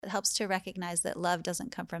It helps to recognize that love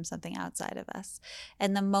doesn't come from something outside of us.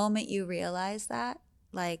 And the moment you realize that,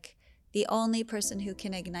 like, the only person who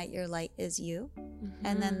can ignite your light is you. Mm-hmm.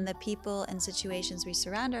 And then the people and situations we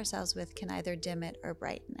surround ourselves with can either dim it or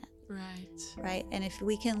brighten it. Right. And if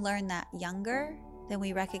we can learn that younger, then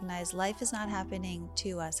we recognize life is not happening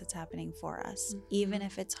to us, it's happening for us. Mm-hmm. Even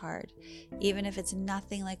if it's hard, even if it's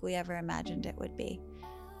nothing like we ever imagined it would be.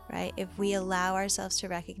 Right? If we allow ourselves to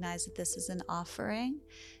recognize that this is an offering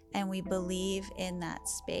and we believe in that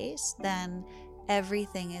space, then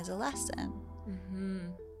everything is a lesson. Mm-hmm.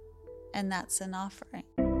 And that's an offering.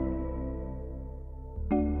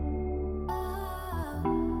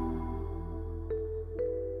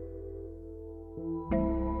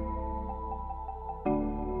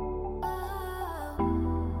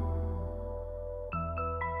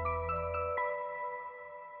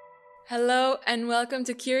 Hello and welcome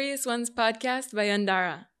to Curious Ones podcast by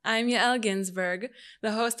Yandara. I'm Yael Ginsberg,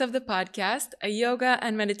 the host of the podcast, a yoga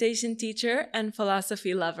and meditation teacher and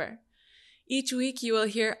philosophy lover. Each week you will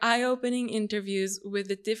hear eye-opening interviews with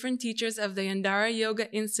the different teachers of the Yandara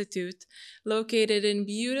Yoga Institute, located in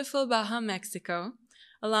beautiful Baja, Mexico,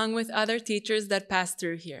 along with other teachers that pass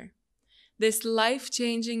through here. This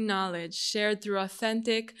life-changing knowledge shared through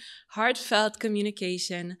authentic, heartfelt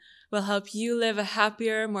communication will help you live a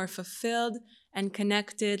happier, more fulfilled, and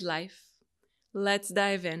connected life. Let's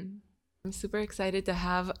dive in. I'm super excited to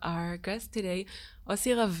have our guest today,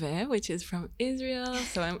 Ossi Raveh, which is from Israel,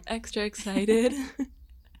 so I'm extra excited.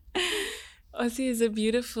 Ossi is a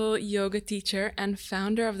beautiful yoga teacher and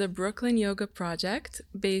founder of the Brooklyn Yoga Project,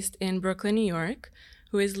 based in Brooklyn, New York,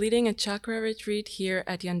 who is leading a chakra retreat here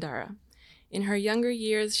at Yandara. In her younger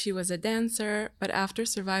years, she was a dancer, but after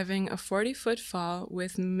surviving a 40-foot fall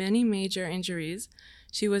with many major injuries,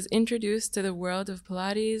 she was introduced to the world of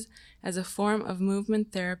Pilates as a form of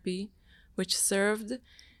movement therapy, which served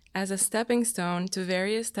as a stepping stone to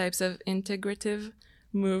various types of integrative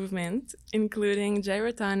movement, including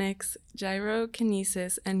gyrotonics,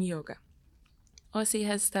 gyrokinesis, and yoga. Ossi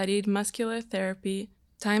has studied muscular therapy,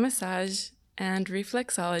 Thai massage, and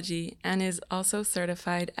reflexology, and is also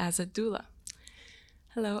certified as a doula.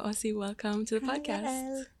 Hello, Ossi. Welcome to the podcast.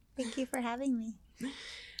 Hello. Thank you for having me.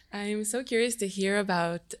 I'm so curious to hear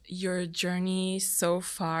about your journey so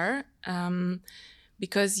far,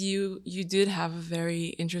 because you did have a very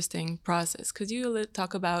interesting process. Could you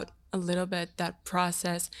talk about a little bit that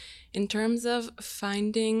process in terms of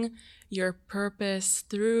finding your purpose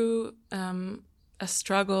through a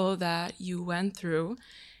struggle that you went through,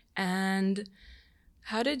 and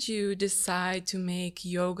how did you decide to make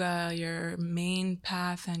yoga your main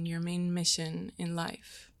path and your main mission in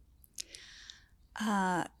life?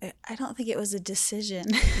 I don't think it was a decision.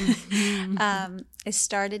 Mm-hmm. I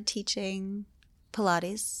started teaching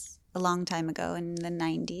Pilates a long time ago in the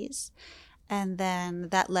 90s. And then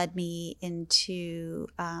that led me into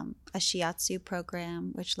a shiatsu program,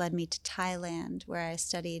 which led me to Thailand, where I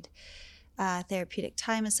studied therapeutic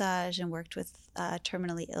Thai massage and worked with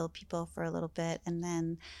terminally ill people for a little bit, and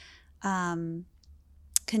then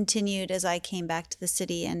continued as I came back to the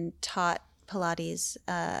city and taught Pilates.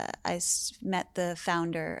 I met the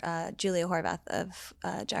founder, Julia Horvath, of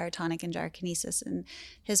Gyrotonic and Gyrokinesis, and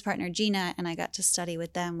his partner Gina, and I got to study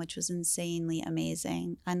with them, which was insanely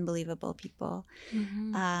amazing, unbelievable people.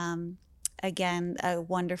 Mm-hmm. Again, a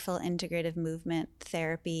wonderful integrative movement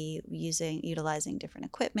therapy utilizing different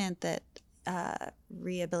equipment that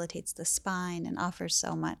rehabilitates the spine and offers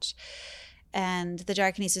so much. And the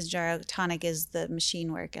gyrokinesis gyrotonic is the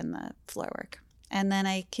machine work and the floor work. And then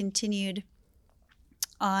I continued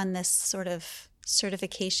on this sort of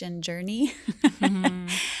certification journey. Mm-hmm.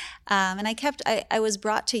 And I was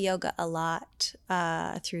brought to yoga a lot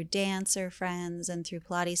through dancer friends and through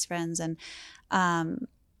Pilates friends. And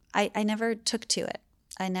I never took to it.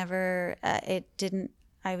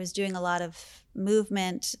 I was doing a lot of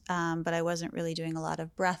movement, but I wasn't really doing a lot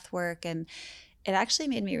of breath work. And it actually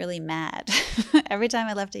made me really mad. Every time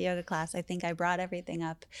I left a yoga class, I think I brought everything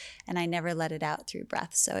up and I never let it out through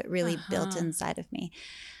breath. So it really built inside of me.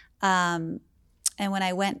 And when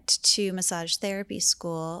I went to massage therapy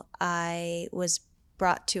school, I was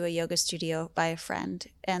brought to a yoga studio by a friend,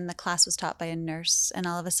 and the class was taught by a nurse, and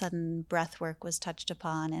all of a sudden breath work was touched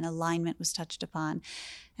upon and alignment was touched upon.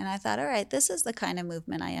 And I thought, all right, this is the kind of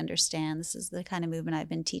movement I understand. This is the kind of movement I've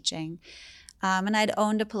been teaching. And I'd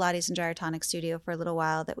owned a Pilates and Gyrotonic studio for a little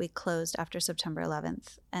while that we closed after September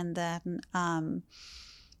 11th. And then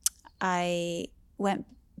I went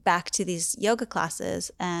back to these yoga classes,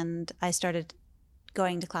 and I started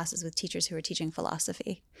going to classes with teachers who were teaching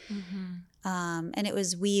philosophy. Mm-hmm. And it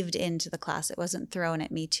was weaved into the class. It wasn't thrown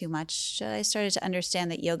at me too much. I started to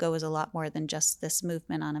understand that yoga was a lot more than just this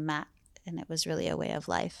movement on a mat, and it was really a way of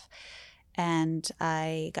life. And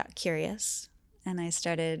I got curious, and I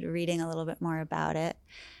started reading a little bit more about it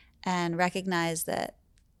and recognized that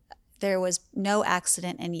there was no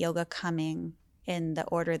accident in yoga coming in the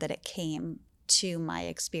order that it came to my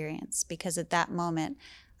experience, because at that moment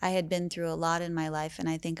I had been through a lot in my life, and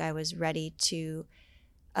I think I was ready to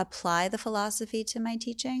apply the philosophy to my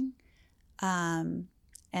teaching. And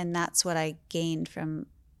that's what I gained from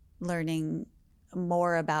learning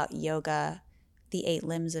more about yoga, the 8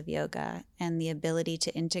 limbs of yoga, and the ability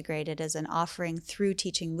to integrate it as an offering through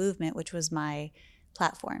teaching movement, which was my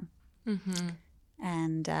platform. Mm-hmm.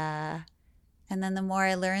 And then the more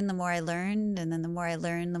I learned, the more I learned, and then the more I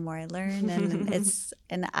learned, the more I learned.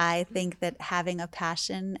 And I think that having a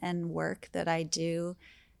passion and work that I do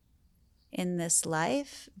in this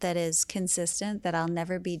life that is consistent, that I'll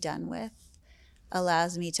never be done with,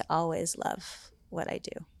 allows me to always love what I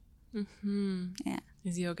do. Mm-hmm. Yeah.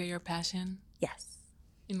 Is yoga your passion? Yes.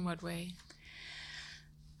 In what way?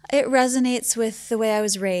 It resonates with the way I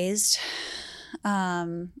was raised.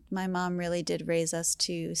 My mom really did raise us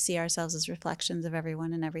to see ourselves as reflections of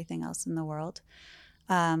everyone and everything else in the world,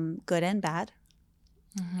 good and bad.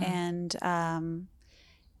 Mm-hmm. And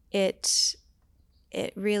it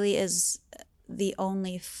really is the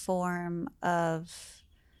only form of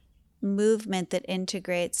movement that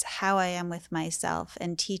integrates how I am with myself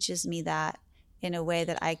and teaches me that in a way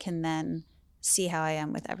that I can then see how I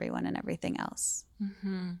am with everyone and everything else.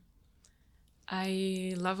 Mm-hmm.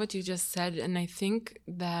 I love what you just said, and I think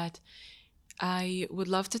that I would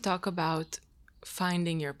love to talk about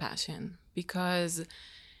finding your passion, because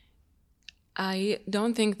I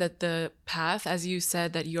don't think that the path, as you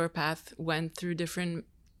said, that your path went through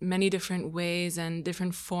many different ways and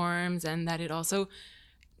different forms, and that it also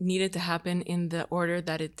needed to happen in the order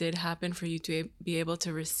that it did happen for you to be able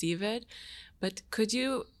to receive it. But could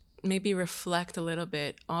you maybe reflect a little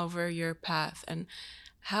bit over your path, and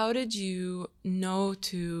how did you know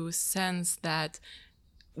to sense that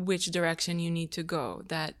which direction you need to go?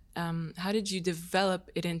 That how did you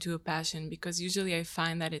develop it into a passion? Because usually I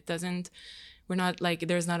find that it doesn't. We're not like,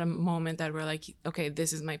 there's not a moment that we're like, okay,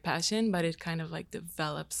 this is my passion, but it kind of like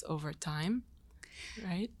develops over time,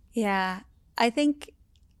 right? Yeah, I think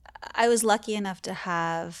I was lucky enough to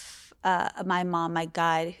have my mom, my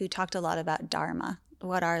guide, who talked a lot about dharma,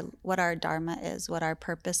 what our dharma is, what our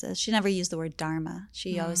purpose is. She never used the word dharma.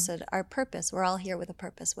 She always said our purpose. We're all here with a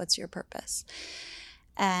purpose. What's your purpose?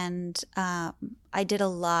 And I did a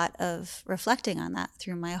lot of reflecting on that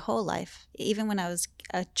through my whole life, even when I was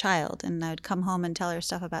a child, and I would come home and tell her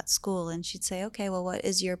stuff about school, and she'd say, okay, well, what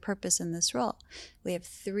is your purpose in this role? We have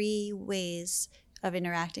 3 ways of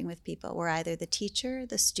interacting with people. We're either the teacher,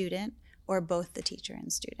 the student, or both the teacher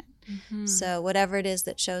and student. Mm-hmm. So whatever it is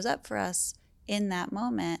that shows up for us in that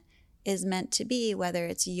moment is meant to be, whether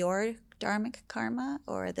it's your dharmic karma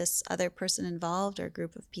or this other person involved or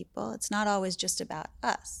group of people. It's not always just about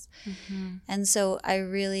us. Mm-hmm. And so I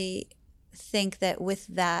really think that with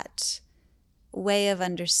that way of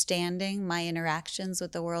understanding my interactions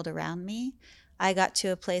with the world around me, I got to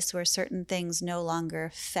a place where certain things no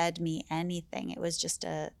longer fed me anything. It was just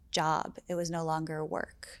a job. It was no longer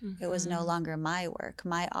work. Mm-hmm. It was no longer my work,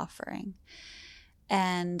 my offering.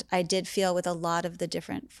 And I did feel with a lot of the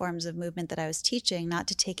different forms of movement that I was teaching, not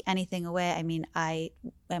to take anything away. I mean, I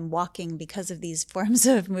am walking because of these forms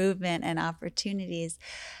of movement and opportunities,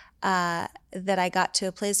 that I got to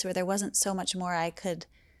a place where there wasn't so much more I could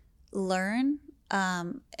learn,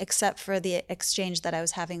 except for the exchange that I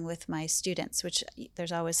was having with my students, which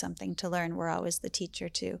there's always something to learn. We're always the teacher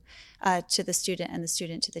to the student, and the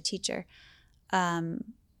student to the teacher. But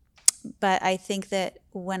I think that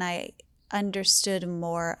when I understood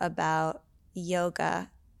more about yoga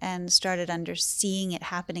and started seeing it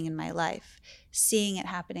happening in my life, seeing it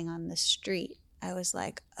happening on the street, I was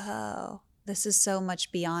like, oh, this is so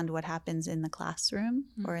much beyond what happens in the classroom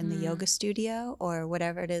or in the yoga studio or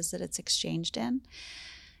whatever it is that it's exchanged in.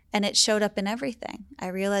 And it showed up in everything. I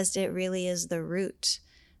realized it really is the root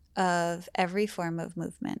of every form of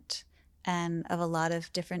movement and of a lot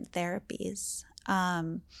of different therapies.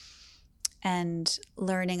 And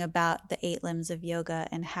learning about the 8 limbs of yoga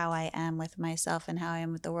and how I am with myself and how I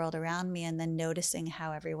am with the world around me, and then noticing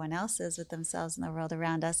how everyone else is with themselves and the world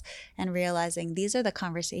around us, and realizing these are the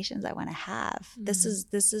conversations I want to have. Mm-hmm.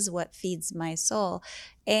 This is what feeds my soul,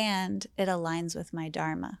 and it aligns with my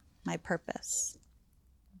dharma, my purpose.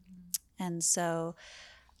 Mm-hmm. And so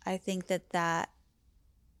I think that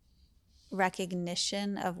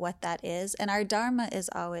recognition of what that is. And our Dharma is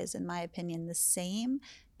always, in my opinion, the same,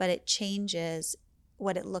 but it changes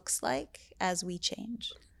what it looks like as we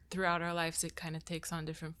change. Throughout our lives, it kind of takes on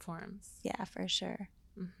different forms. Yeah, for sure.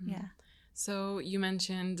 Mm-hmm. Yeah. So you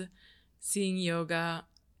mentioned seeing yoga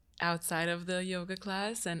outside of the yoga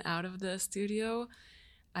class and out of the studio.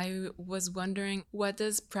 I was wondering, what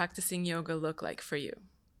does practicing yoga look like for you?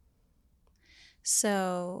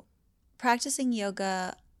 So practicing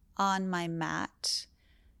yoga on my mat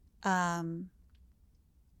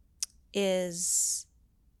is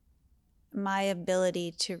my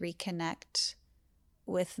ability to reconnect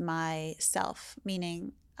with myself,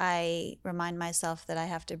 meaning I remind myself that I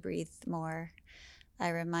have to breathe more. I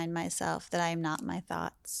remind myself that I am not my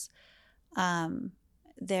thoughts.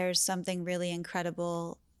 There's something really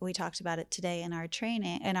incredible. We talked about it today in our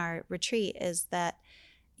training, in our retreat, is that,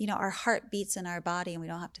 you know, our heart beats in our body and we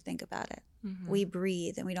don't have to think about it. Mm-hmm. We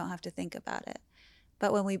breathe and we don't have to think about it.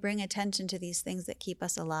 But when we bring attention to these things that keep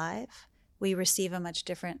us alive, we receive a much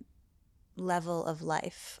different level of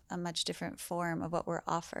life, a much different form of what we're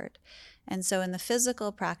offered. And so in the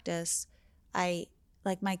physical practice,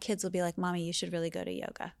 like my kids will be like, Mommy, you should really go to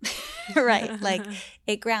yoga. Right? Like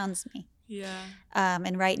it grounds me. Yeah.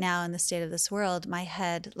 And right now in the state of this world, my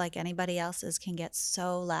head, like anybody else's, can get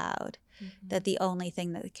so loud that the only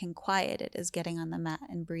thing that can quiet it is getting on the mat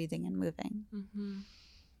and breathing and moving. Mm-hmm.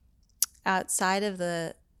 Outside of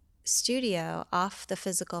the studio, off the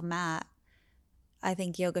physical mat, I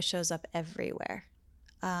think yoga shows up everywhere.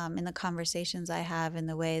 In the conversations I have, in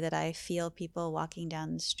the way that I feel people walking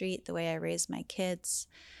down the street, the way I raise my kids,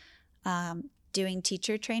 doing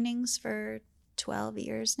teacher trainings for 12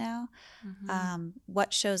 years now. Mm-hmm.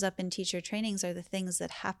 What shows up in teacher trainings are the things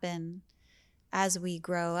that happen as we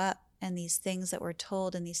grow up, and these things that we're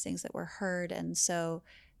told and these things that we're heard. And so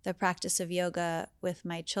the practice of yoga with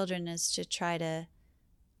my children is to try to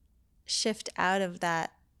shift out of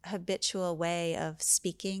that habitual way of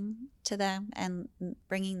speaking to them and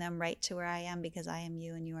bringing them right to where I am, because I am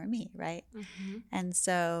you and you are me, right? Mm-hmm. And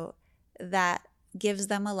so that gives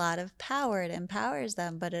them a lot of power. It empowers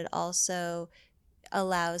them, but it also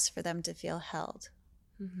allows for them to feel held.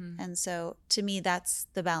 Mm-hmm. And so to me, that's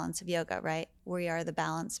the balance of yoga, right? We are the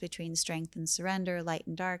balance between strength and surrender, light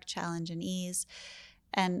and dark, challenge and ease.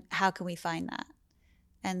 And how can we find that?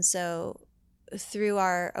 And so through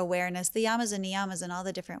our awareness, the yamas and niyamas and all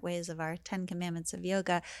the different ways of our 10 commandments of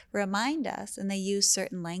yoga remind us, and they use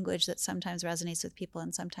certain language that sometimes resonates with people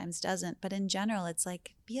and sometimes doesn't. But in general, it's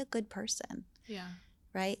like, be a good person. Yeah.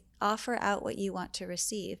 Right? Offer out what you want to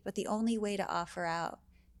receive. But the only way to offer out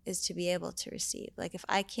is to be able to receive. Like if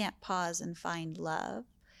I can't pause and find love,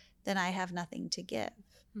 then I have nothing to give.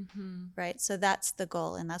 Mm-hmm. Right? So that's the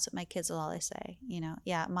goal. And that's what my kids will always say. You know,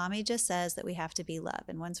 yeah, Mommy just says that we have to be love.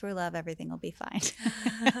 And once we're love, everything will be fine.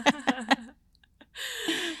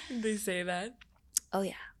 They say that? Oh,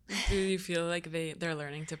 yeah. Do you feel like they're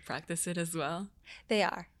learning to practice it as well? They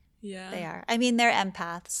are. Yeah. They are. I mean, they're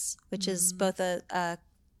empaths, which is both a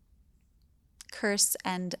curse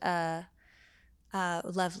and a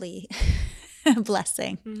lovely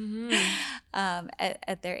blessing. Mm-hmm.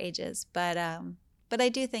 At their ages. But I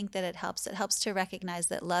do think that it helps. It helps to recognize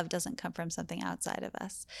that love doesn't come from something outside of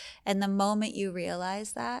us. And the moment you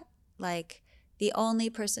realize that, like, the only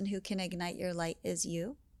person who can ignite your light is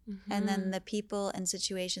you. Mm-hmm. And then the people and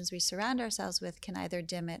situations we surround ourselves with can either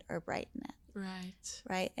dim it or brighten it. Right.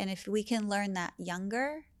 Right. And if we can learn that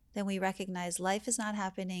younger, then we recognize life is not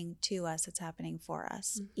happening to us, it's happening for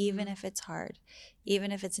us. Mm-hmm. Even if it's hard,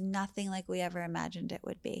 even if it's nothing like we ever imagined it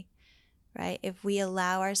would be. Right? If we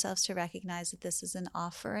allow ourselves to recognize that this is an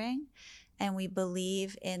offering and we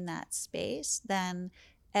believe in that space, then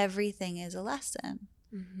everything is a lesson.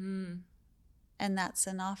 Mm-hmm. And that's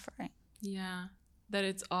an offering. Yeah. That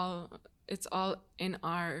it's all in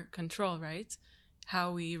our control, right?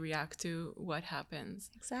 How we react to what happens.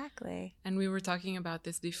 Exactly. And we were talking about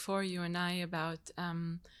this before, you and I, about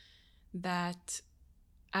that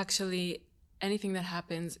actually anything that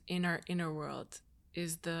happens in our inner world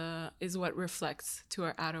is what reflects to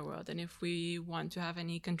our outer world. And if we want to have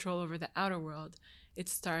any control over the outer world, it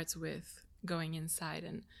starts with going inside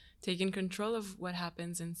and taking control of what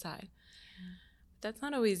happens inside. Yeah. That's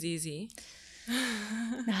not always easy.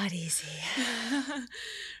 Not easy.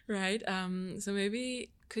 Right. So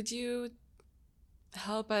maybe could you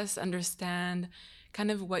help us understand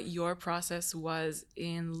kind of what your process was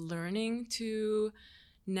in learning to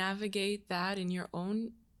navigate that in your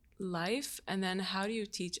own life, and then how do you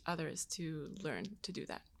teach others to learn to do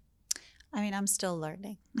that? I mean, I'm still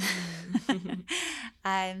learning.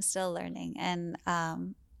 I'm still learning. And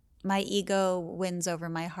my ego wins over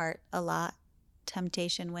my heart a lot.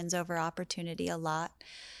 Temptation wins over opportunity a lot.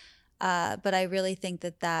 But I really think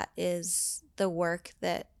that that is the work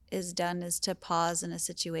that is done, is to pause in a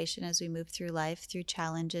situation as we move through life, through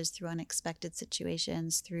challenges, through unexpected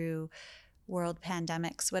situations, through world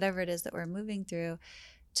pandemics, whatever it is that we're moving through,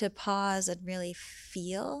 to pause and really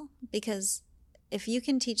feel. Because if you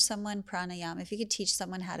can teach someone pranayama, if you could teach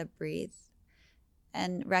someone how to breathe,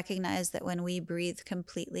 and recognize that when we breathe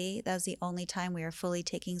completely, that's the only time we are fully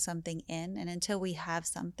taking something in. And until we have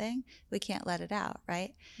something, we can't let it out,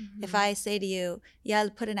 right? Mm-hmm. If I say to you, yeah,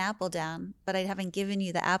 put an apple down, but I haven't given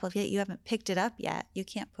you the apple yet, you haven't picked it up yet, you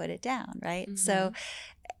can't put it down, right? Mm-hmm. So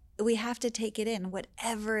we have to take it in,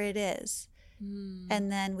 whatever it is, and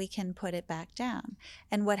then we can put it back down.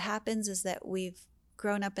 And what happens is that we've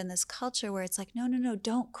grown up in this culture where it's like, no,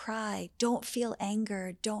 don't cry, don't feel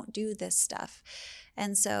anger, don't do this stuff.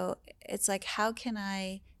 And so it's like, how can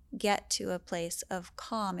I get to a place of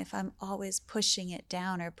calm if I'm always pushing it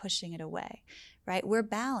down or pushing it away, right? We're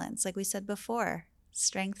balanced, like we said before,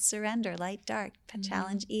 strength, surrender, light, dark,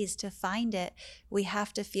 challenge, ease. To find it, we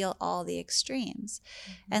have to feel all the extremes.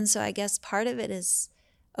 And so I guess part of it is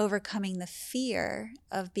overcoming the fear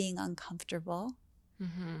of being uncomfortable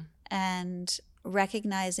and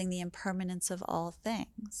recognizing the impermanence of all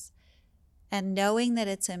things, and knowing that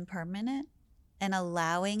it's impermanent and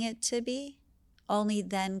allowing it to be. Only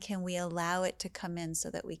then can we allow it to come in so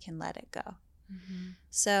that we can let it go.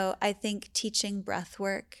 So I think teaching breath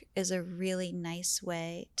work is a really nice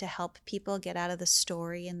way to help people get out of the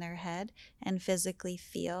story in their head and physically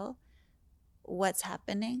feel what's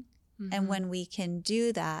happening. And when we can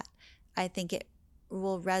do that, I think it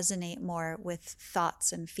will resonate more with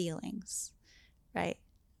thoughts and feelings, right?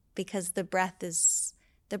 Because the breath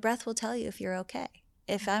will tell you if you're okay.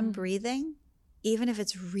 If I'm breathing, even if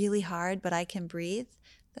it's really hard, but I can breathe,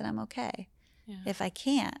 then I'm okay. Yeah. If I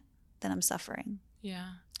can't, then I'm suffering. Yeah.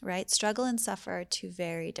 Right? Struggle and suffer are two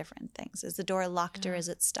very different things. Is the door locked or is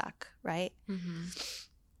it stuck, right?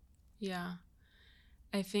 Yeah.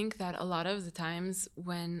 I think that a lot of the times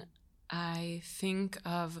when I think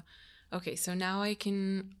of, okay, so now I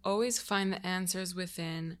can always find the answers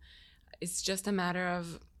within, it's just a matter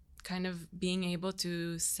of kind of being able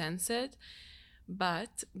to sense it.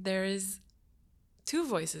 But there is two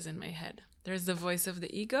voices in my head. There's the voice of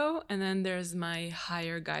the ego, and then there's my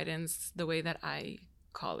higher guidance, the way that I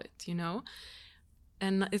call it, you know?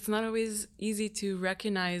 And it's not always easy to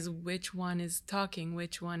recognize which one is talking,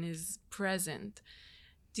 which one is present.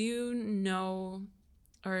 Do you know,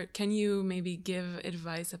 or can you maybe give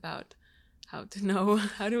advice about how to know,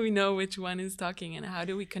 how do we know which one is talking, and how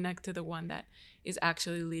do we connect to the one that is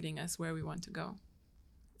actually leading us where we want to go?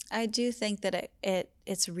 I do think that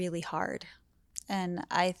it's really hard. And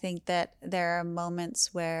I think that there are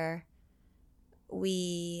moments where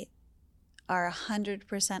we are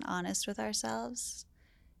 100% honest with ourselves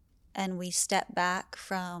and we step back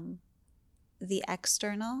from the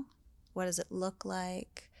external. What does it look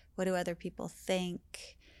like? What do other people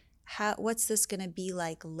think? What's this going to be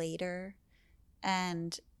like later?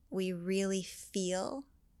 And we really feel.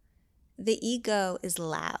 The ego is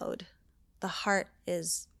loud. The heart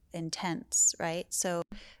is intense, right? So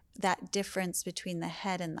that difference between the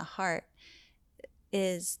head and the heart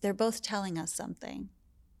is they're both telling us something.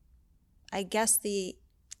 I guess the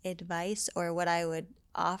advice, or what I would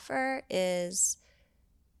offer, is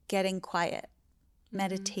getting quiet,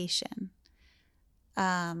 meditation,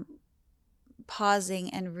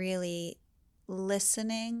 pausing and really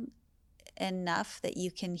listening enough that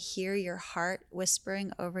you can hear your heart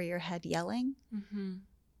whispering over your head yelling,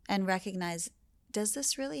 and recognize, does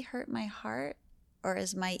this really hurt my heart? Or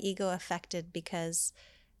is my ego affected because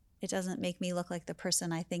it doesn't make me look like the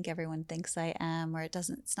person I think everyone thinks I am, or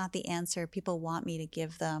it's not the answer people want me to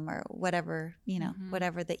give them, or whatever,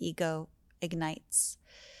 whatever the ego ignites.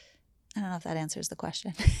 I don't know if that answers the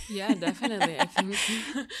question. Yeah, definitely.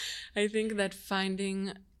 I think that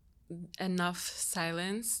finding enough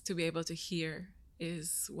silence to be able to hear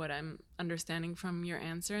is what I'm understanding from your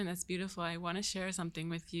answer, and that's beautiful. I want to share something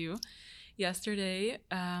with you. Yesterday,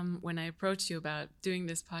 when I approached you about doing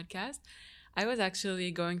this podcast, I was actually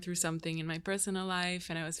going through something in my personal life,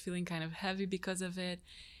 and I was feeling kind of heavy because of it.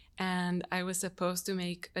 And I was supposed to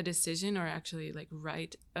make a decision, or actually like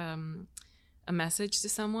write a message to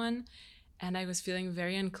someone. And I was feeling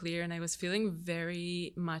very unclear, and I was feeling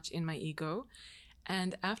very much in my ego.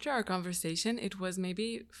 And after our conversation, it was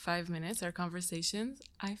maybe 5 minutes, our conversations,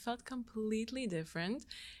 I felt completely different.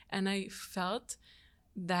 And I felt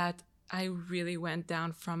that I really went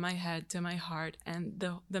down from my head to my heart. And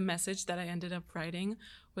the message that I ended up writing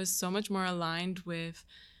was so much more aligned with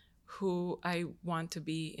who I want to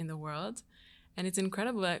be in the world. And it's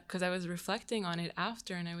incredible because I was reflecting on it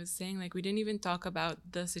after, and I was saying, like, we didn't even talk about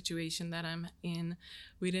the situation that I'm in.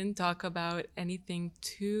 We didn't talk about anything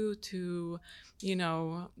too,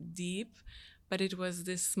 deep. But it was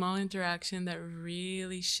this small interaction that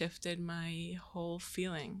really shifted my whole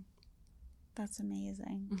feeling. That's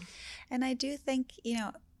amazing. And I do think,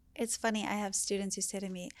 it's funny. I have students who say to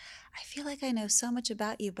me, I feel like I know so much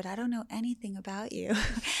about you, but I don't know anything about you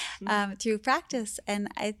through practice. And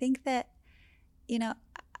I think that,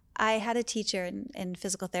 I had a teacher in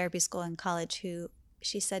physical therapy school in college who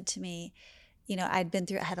she said to me, I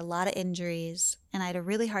had a lot of injuries, and I had a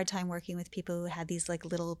really hard time working with people who had these like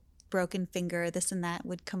little broken finger, this and that,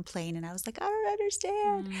 would complain. And I was like, I don't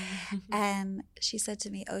understand. And she said to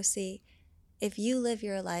me, Ossi, if you live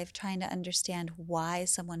your life trying to understand why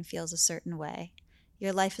someone feels a certain way,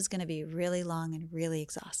 your life is going to be really long and really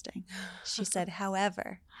exhausting. She said,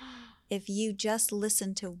 however, if you just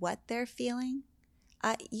listen to what they're feeling,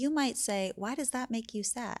 you might say, why does that make you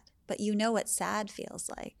sad? But you know what sad feels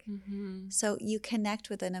like. So you connect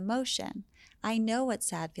with an emotion. I know what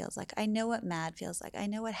sad feels like. I know what mad feels like. I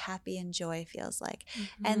know what happy and joy feels like.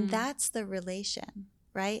 And that's the relation,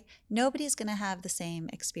 right? Nobody's going to have the same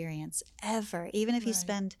experience ever. Even if you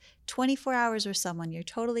spend 24 hours with someone, you're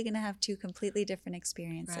totally going to have two completely different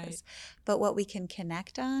experiences. Right. But what we can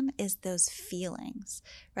connect on is those feelings,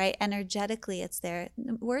 right? Energetically, it's there.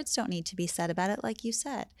 Words don't need to be said about it, like you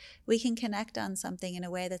said. We can connect on something in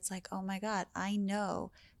a way that's like, oh my God, I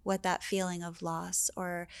know what that feeling of loss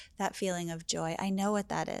or that feeling of joy, I know what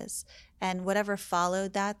that is. And whatever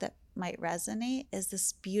followed that might resonate is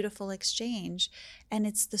this beautiful exchange. And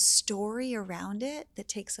it's the story around it that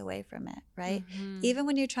takes away from it, right? Even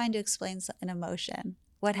when you're trying to explain an emotion,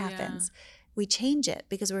 what happens? We change it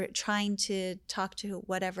because we're trying to talk to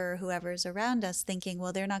whoever's around us, thinking,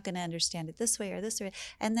 well, they're not going to understand it this way or this way.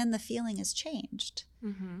 And then the feeling is changed,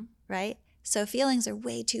 right? So feelings are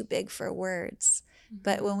way too big for words.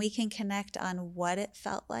 But when we can connect on what it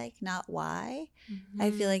felt like, not why, I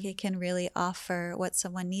feel like it can really offer what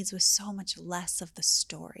someone needs with so much less of the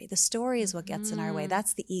story. The story is what gets in our way.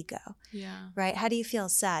 That's the ego, right? How do you feel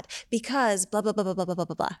sad? Because blah, blah, blah, blah, blah, blah,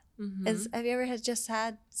 blah, blah. Have you ever just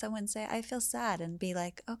had someone say, I feel sad, and be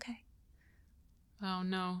like, okay. Oh,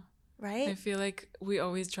 no. Right? I feel like we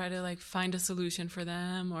always try to like find a solution for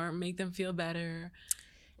them or make them feel better.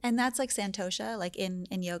 And that's like Santosha, like in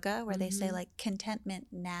yoga, where they say like contentment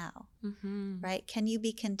now, right? Can you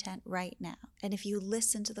be content right now? And if you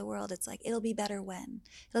listen to the world, it's like, it'll be better when.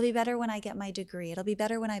 It'll be better when I get my degree. It'll be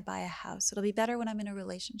better when I buy a house. It'll be better when I'm in a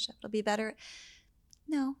relationship. It'll be better.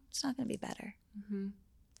 No, it's not going to be better.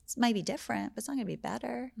 It might be different, but it's not going to be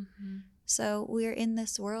better. So we're in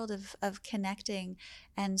this world of connecting.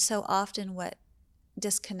 And so often what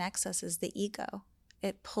disconnects us is the ego.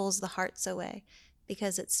 It pulls the hearts away,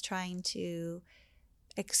 because it's trying to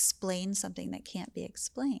explain something that can't be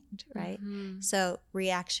explained, right? So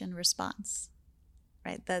reaction, response,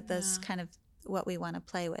 right? That's kind of what we want to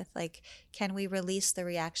play with. Like, can we release the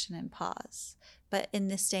reaction and pause? But in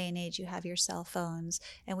this day and age, you have your cell phones,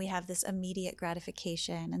 and we have this immediate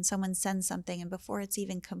gratification, and someone sends something, and before it's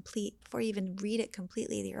even complete, before you even read it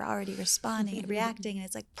completely, you're already responding and reacting, and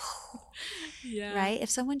it's like, right? If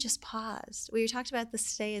someone just paused. We talked about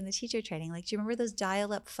this today in the teacher training. Like, do you remember those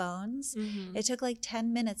dial-up phones? It took like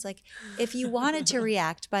 10 minutes. Like, if you wanted to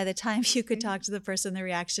react, by the time you could talk to the person, the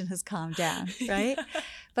reaction has calmed down, right?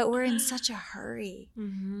 But we're in such a hurry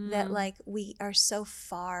that like we are so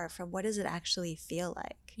far from what does it actually feel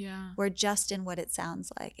like. We're just in what it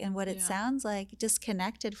sounds like. And what it sounds like,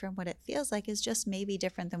 disconnected from what it feels like, is just maybe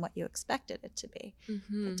different than what you expected it to be.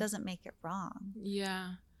 It doesn't make it wrong.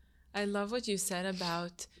 I love what you said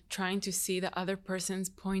about trying to see the other person's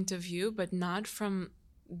point of view, but not from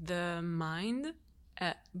the mind,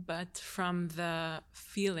 but from the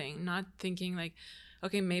feeling, not thinking like,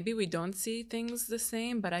 okay, maybe we don't see things the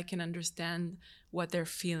same, but I can understand what they're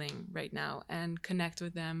feeling right now and connect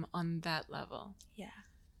with them on that level.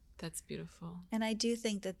 That's beautiful. And I do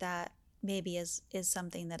think that maybe is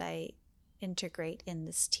something that I integrate in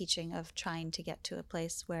this teaching of trying to get to a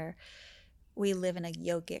place where we live in a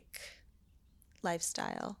yogic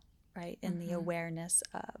lifestyle, right? In the awareness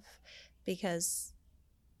of, because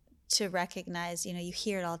to recognize, you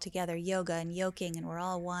hear it all together, yoga and yoking, and we're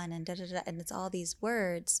all one, and and it's all these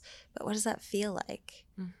words, but what does that feel like?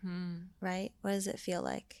 Right? What does it feel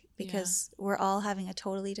like? Because we're all having a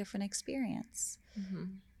totally different experience.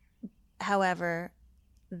 However,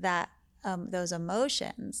 that those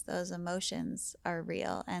emotions are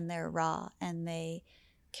real, and they're raw, and they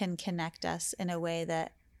can connect us in a way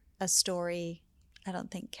that a story I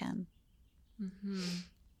don't think can.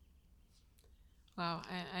 Wow,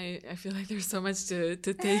 I feel like there's so much to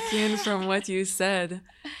take in from what you said.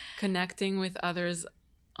 Connecting with others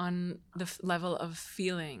on the level of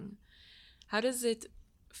feeling. How does it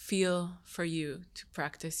feel for you to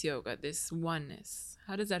practice yoga, this oneness?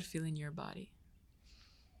 How does that feel in your body?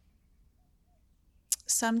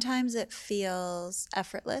 Sometimes it feels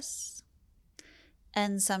effortless,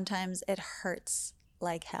 and sometimes it hurts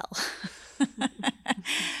like hell.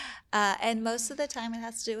 And most of the time it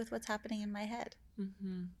has to do with what's happening in my head.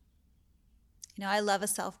 You know, I love a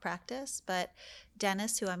self-practice, but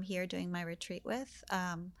Dennis, who I'm here doing my retreat with,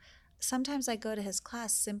 sometimes I go to his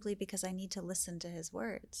class simply because I need to listen to his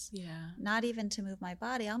words. Yeah. Not even to move my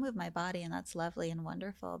body. I'll move my body, and that's lovely and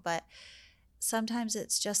wonderful. But sometimes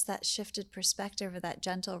it's just that shifted perspective or that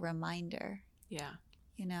gentle reminder. Yeah.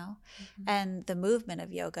 You know? And the movement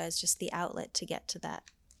of yoga is just the outlet to get to that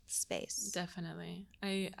space. Definitely.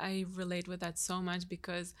 I relate with that so much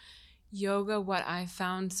because yoga, what I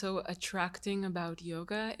found so attracting about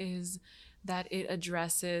yoga is that it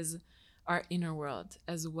addresses our inner world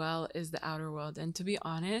as well as the outer world. And to be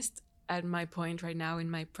honest, at my point right now in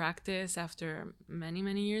my practice, after many,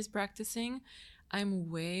 many years practicing, I'm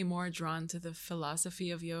way more drawn to the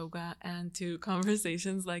philosophy of yoga and to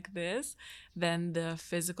conversations like this than the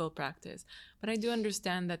physical practice. But I do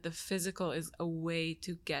understand that the physical is a way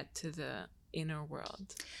to get to the inner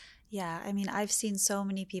world. Yeah, I mean, I've seen so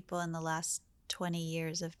many people in the last 20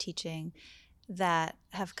 years of teaching that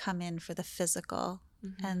have come in for the physical.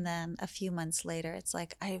 And then a few months later, it's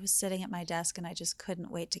like, I was sitting at my desk and I just couldn't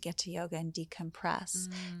wait to get to yoga and decompress.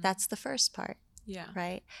 That's the first part. Yeah.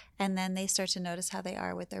 Right. And then they start to notice how they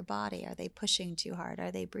are with their body. Are they pushing too hard? Are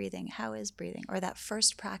they breathing? How is breathing? Or that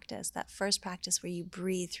first practice where you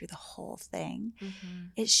breathe through the whole thing,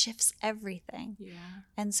 it shifts everything. Yeah.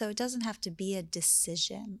 And so it doesn't have to be a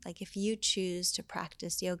decision. Like if you choose to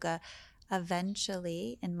practice yoga,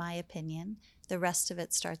 eventually, in my opinion, the rest of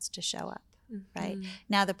it starts to show up. Right.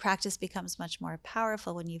 Now the practice becomes much more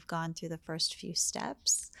powerful when you've gone through the first few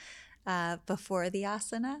steps. Before the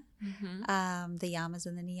asana, the yamas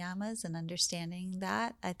and the niyamas, and understanding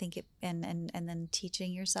that, I think it, and then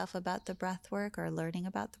teaching yourself about the breath work or learning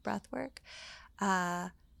about the breath work.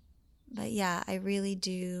 But yeah, I really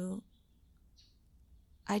do.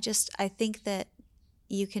 I think that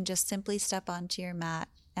you can just simply step onto your mat,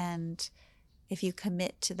 and if you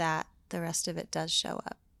commit to that, the rest of it does show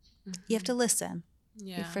up. You have to listen.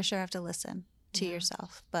 Yeah. You for sure have to listen to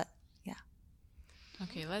yourself, but yeah.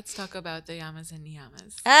 Okay, let's talk about the yamas and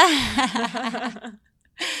niyamas.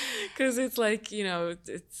 Because it's like,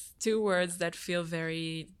 it's two words that feel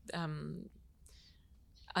very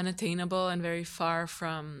unattainable and very far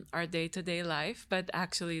from our day-to-day life, but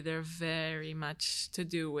actually they're very much to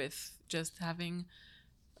do with just having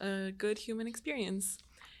a good human experience.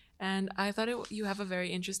 And I thought you have a very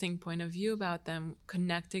interesting point of view about them,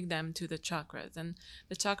 connecting them to the chakras. And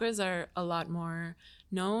the chakras are a lot more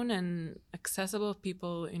known and accessible.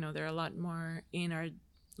 People, they're a lot more in our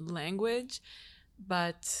language,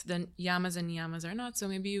 but the yamas and niyamas are not. So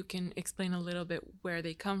maybe you can explain a little bit where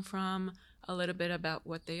they come from, a little bit about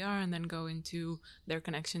what they are, and then go into their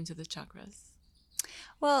connection to the chakras.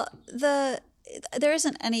 Well, there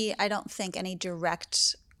isn't any, I don't think, any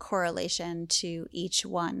direct correlation to each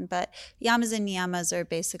one, but yamas and niyamas are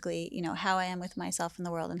basically, how I am with myself in the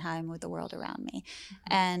world and how I am with the world around me.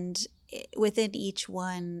 And within each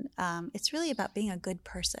one, it's really about being a good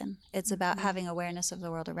person. It's about having awareness of the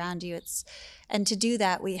world around you. And to do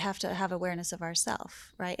that, we have to have awareness of ourselves,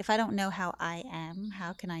 right? If I don't know how I am,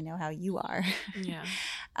 how can I know how you are? Yeah.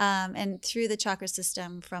 And through the chakra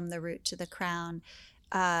system, from the root to the crown,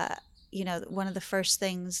 one of the first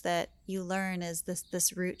things that you learn is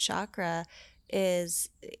this root chakra is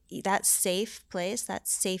that safe place, that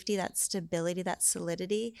safety, that stability, that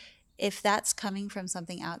solidity. If that's coming from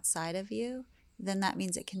something outside of you, then that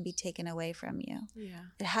means it can be taken away from you. Yeah.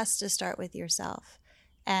 It has to start with yourself.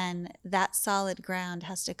 And that solid ground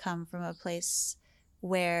has to come from a place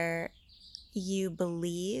where you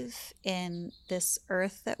believe in this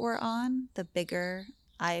earth that we're on,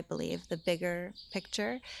 I believe, the bigger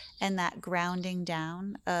picture, and that grounding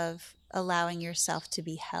down of allowing yourself to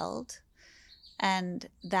be held. And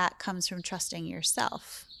that comes from trusting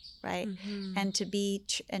yourself, right? And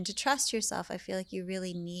to trust yourself, I feel like you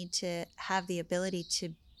really need to have the ability to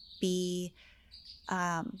be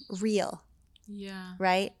real. Yeah.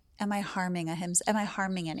 Right? Am I harming Am I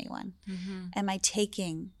harming anyone? Am I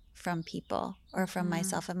taking from people or from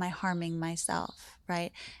myself? Am I harming myself?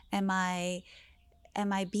 Right? Am I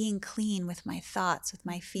am I being clean with my thoughts, with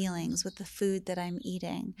my feelings, with the food that I'm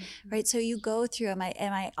eating, right? So you go through, am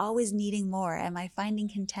I always needing more? Am I finding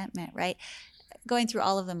contentment, right? Going through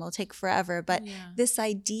all of them will take forever, but this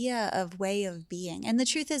idea of way of being, and the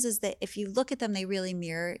truth is that if you look at them, they really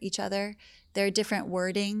mirror each other. They're different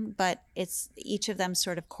wording, but it's each of them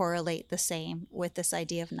sort of correlate the same with this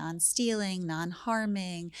idea of non-stealing,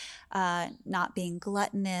 non-harming, not being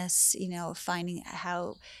gluttonous, finding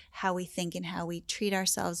how we think and how we treat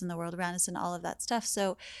ourselves in the world around us and all of that stuff.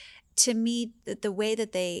 So to me, the way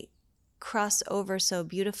that they cross over so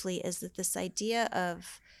beautifully is that this idea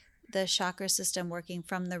of the chakra system working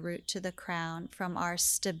from the root to the crown, from our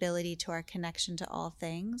stability to our connection to all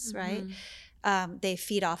things, right? They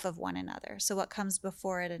feed off of one another. So what comes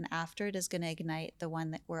before it and after it is going to ignite the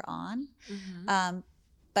one that we're on.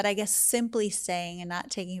 But I guess simply saying, and not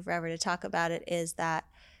taking forever to talk about it, is that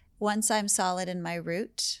once I'm solid in my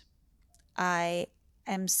root, I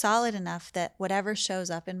am solid enough that whatever shows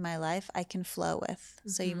up in my life, I can flow with.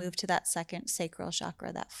 So you move to that second sacral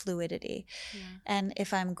chakra, that fluidity. And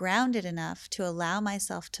if I'm grounded enough to allow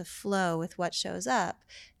myself to flow with what shows up,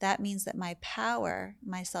 that means that my power,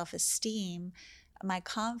 my self-esteem, my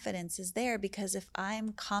confidence is there, because if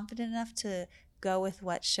I'm confident enough to go with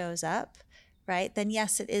what shows up, right, then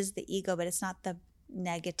yes, it is the ego, but it's not the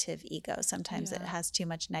negative ego. Sometimes it has too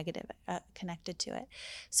much negative connected to it.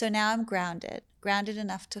 So now I'm grounded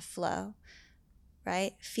enough to flow,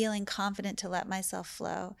 right? Feeling confident to let myself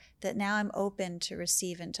flow, that now I'm open to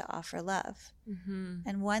receive and to offer love.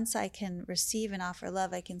 And once I can receive and offer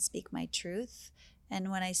love, I can speak my truth. And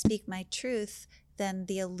when I speak my truth, then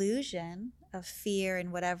the illusion of fear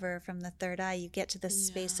and whatever from the third eye, you get to this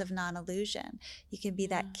space of non-illusion. You can be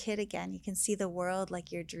that kid again. You can see the world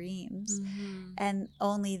like your dreams. And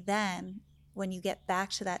only then, when you get back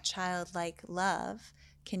to that childlike love,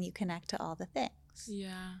 can you connect to all the things.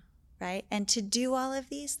 Right? And to do all of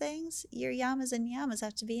these things, your yamas and niyamas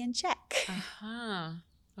have to be in check.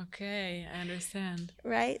 Okay, I understand.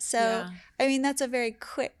 Right? So, I mean, that's a very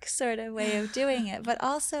quick sort of way of doing it, but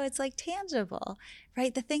also it's like tangible,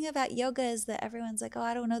 right? The thing about yoga is that everyone's like, oh,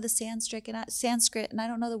 I don't know the Sanskrit, and I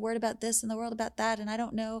don't know the word about this and the word about that, and I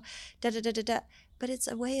don't know da-da-da-da-da. But it's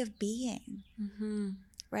a way of being,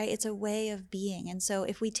 right? It's a way of being. And so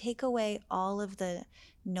if we take away all of the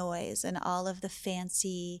noise and all of the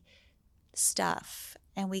fancy stuff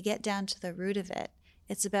and we get down to the root of it,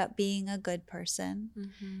 it's about being a good person.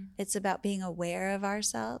 It's about being aware of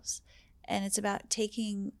ourselves. And it's about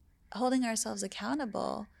holding ourselves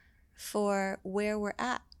accountable for where we're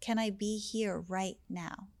at. Can I be here right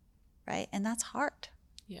now? Right? And that's hard.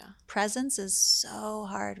 Presence is so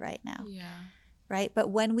hard right now. Right? But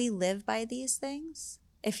when we live by these things,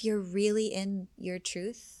 if you're really in your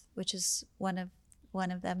truth, which is one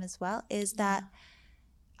of them as well, is that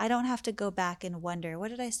I don't have to go back and wonder, what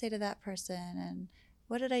did I say to that person? And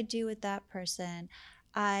what did I do with that person?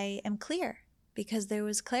 I am clear because there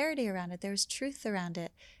was clarity around it. There was truth around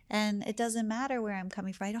it. And it doesn't matter where I'm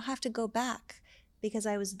coming from. I don't have to go back because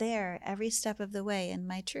I was there every step of the way in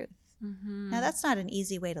my truth. Now, that's not an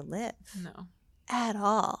easy way to live. No. At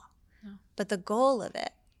all. No. But the goal of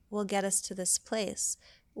it will get us to this place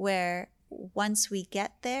where once we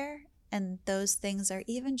get there and those things are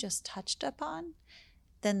even just touched upon,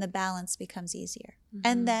 then the balance becomes easier.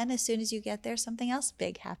 And then as soon as you get there, something else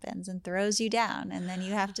big happens and throws you down, and then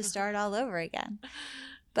you have to start all over again.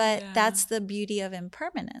 But that's the beauty of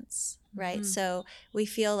impermanence, right? So we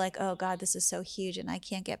feel like, oh God, this is so huge and I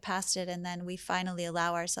can't get past it. And then we finally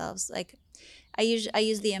allow ourselves, like, I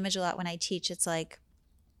use the image a lot when I teach. It's like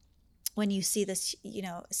when you see this,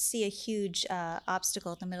 see a huge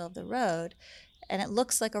obstacle in the middle of the road and it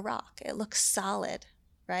looks like a rock. It looks solid,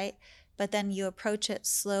 right? But then you approach it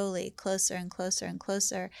slowly, closer and closer and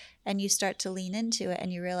closer, and you start to lean into it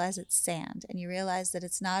and you realize it's sand. And you realize that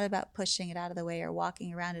it's not about pushing it out of the way or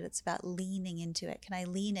walking around it. It's about leaning into it. Can I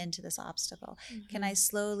lean into this obstacle? Can I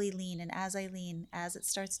slowly lean? And as I lean, as it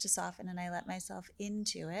starts to soften and I let myself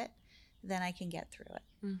into it, then I can get through it,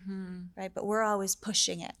 right? But we're always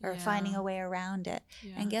pushing it or finding a way around it.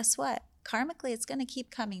 And guess what? Karmically, it's going to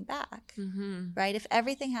keep coming back, right? If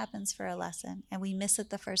everything happens for a lesson and we miss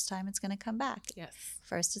it the first time, it's going to come back.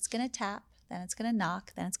 First, it's going to tap, then it's going to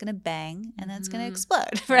knock, then it's going to bang, and then it's going to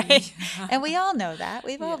explode, right? And we all know that.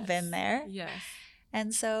 We've all been there.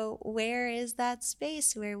 And so where is that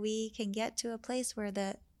space where we can get to a place where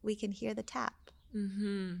we can hear the tap,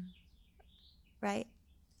 right?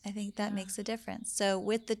 I think that makes a difference. So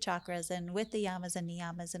with the chakras and with the yamas and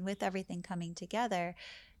niyamas and with everything coming together,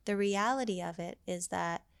 the reality of it is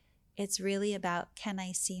that It's really about, can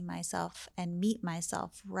I see myself and meet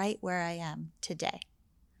myself right where I am today?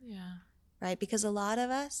 Yeah. Right? Because a lot of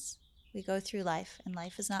us, we go through life, and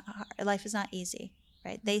life is not hard. Life is not easy,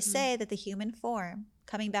 right? They say that the human form,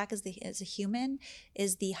 coming back as a human,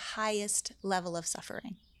 is the highest level of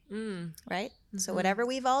suffering, right? So whatever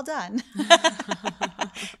we've all done,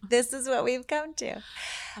 this is what we've come to,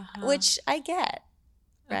 which I get,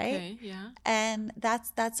 right? Okay, yeah. And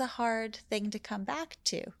that's a hard thing to come back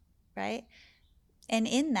to, right? And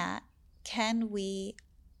in that, can we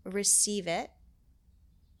receive it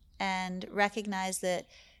and recognize that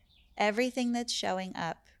everything that's showing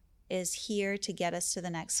up is here to get us to the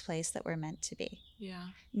next place that we're meant to be? Yeah.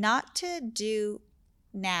 Not to do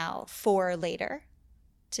now for later,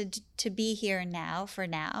 to be here now for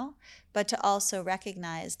now, but to also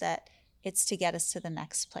recognize that it's to get us to the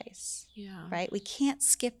next place. Yeah. Right? We can't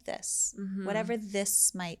skip this, whatever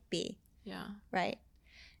this might be. Yeah. Right?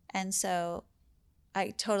 And so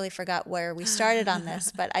I totally forgot where we started on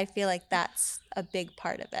this, but I feel like that's a big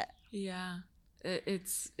part of it. Yeah.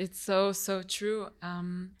 It's so true.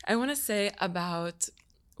 I want to say about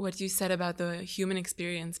what you said about the human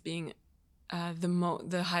experience being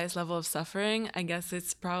the highest level of suffering. I guess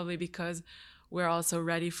it's probably because we're also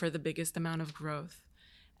ready for the biggest amount of growth,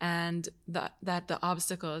 and that the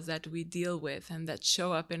obstacles that we deal with and that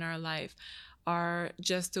show up in our life are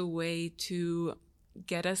just a way to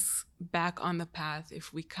get us back on the path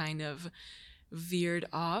if we kind of veered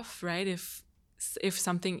off, right? If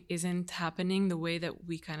something isn't happening the way that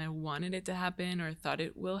we kind of wanted it to happen or thought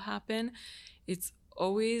it will happen, it's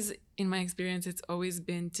always, in my experience, it's always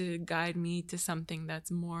been to guide me to something that's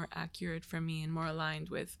more accurate for me and more aligned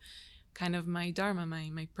with kind of my dharma,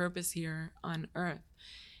 my purpose here on earth.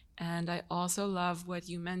 And I also love what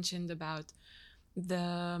you mentioned about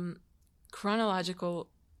the chronological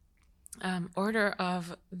order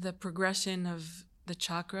of the progression of the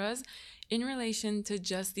chakras in relation to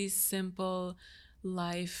just these simple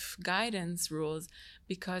life guidance rules,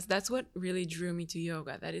 because that's what really drew me to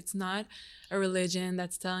yoga, that it's not a religion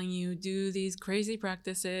that's telling you do these crazy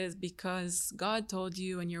practices because God told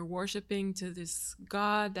you and you're worshiping to this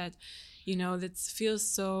God that, you know, that feels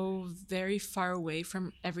so very far away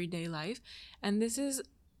from everyday life. And this is,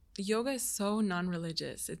 yoga is so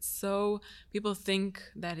non-religious. It's so, people think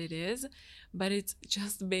that it is, but it's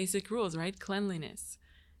just basic rules, right? Cleanliness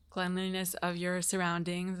of your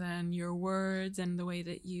surroundings and your words and the way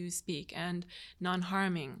that you speak, and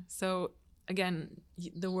non-harming. So again,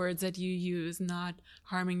 the words that you use, not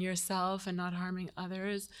harming yourself and not harming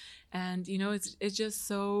others. And you know, it's just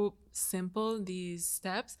so simple, these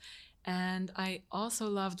steps. And I also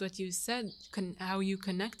loved what you said, how you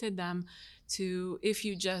connected them to, if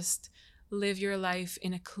you just live your life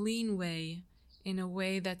in a clean way, in a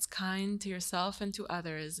way that's kind to yourself and to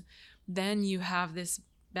others, then you have this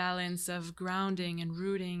balance of grounding and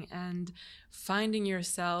rooting and finding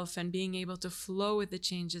yourself and being able to flow with the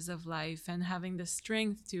changes of life and having the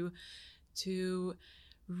strength to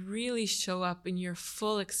really show up in your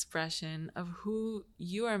full expression of who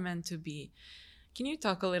you are meant to be. Can you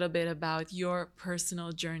talk a little bit about your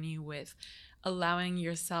personal journey with allowing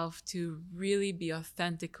yourself to really be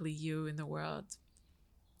authentically you in the world?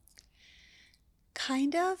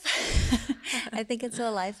 Kind of. I think it's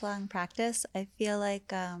a lifelong practice. I feel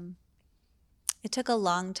like it took a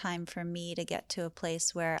long time for me to get to a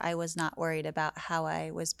place where I was not worried about how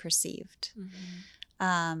I was perceived.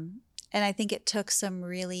 And I think it took some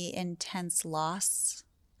really intense loss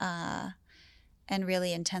and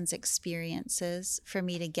really intense experiences for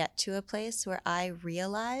me to get to a place where I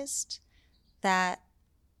realized that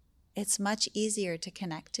it's much easier to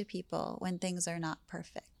connect to people when things are not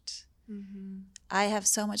perfect. I have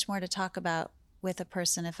so much more to talk about with a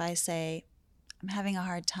person if I say, I'm having a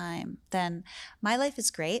hard time, then my life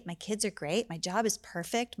is great, my kids are great, my job is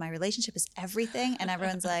perfect, my relationship is everything, and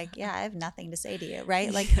everyone's like, yeah, I have nothing to say to you,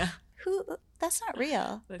 right? Like, that's not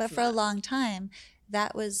real. But for a long time,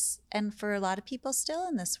 that was, and for a lot of people still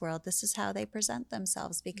in this world, this is how they present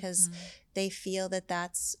themselves, because they feel that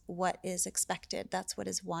that's what is expected, that's what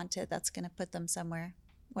is wanted, that's going to put them somewhere,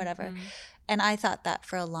 whatever. And I thought that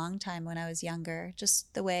for a long time when I was younger,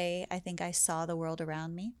 just the way I think I saw the world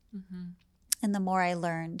around me. And the more I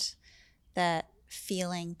learned that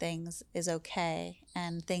feeling things is okay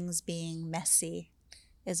and things being messy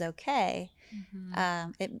is okay,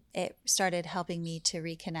 it started helping me to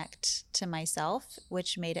reconnect to myself,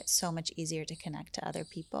 which made it so much easier to connect to other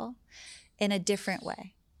people in a different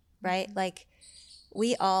way, right? Like,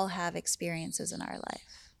 we all have experiences in our life.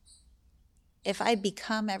 If I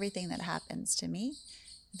become everything that happens to me,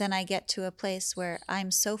 then I get to a place where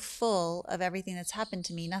I'm so full of everything that's happened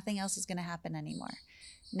to me, nothing else is going to happen anymore.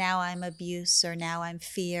 Now I'm abuse, or now I'm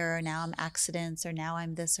fear, or now I'm accidents, or now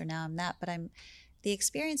I'm this, or now I'm that. But the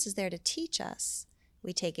experience is there to teach us.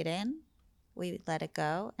 We take it in, we let it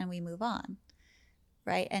go, and we move on,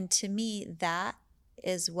 right? And to me, that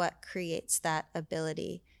is what creates that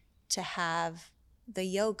ability to have the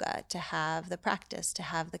yoga, to have the practice, to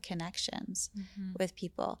have the connections with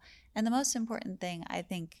people. And the most important thing, I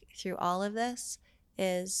think, through all of this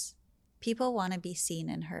is people want to be seen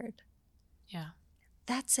and heard. Yeah.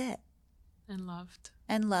 That's it. And loved.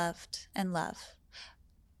 And loved and love.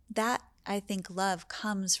 That, I think, love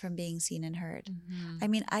comes from being seen and heard. I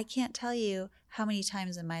mean, I can't tell you how many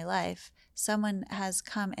times in my life someone has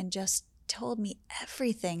come and just told me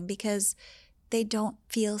everything because they don't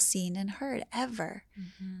feel seen and heard ever.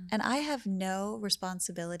 And I have no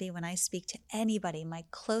responsibility when I speak to anybody, my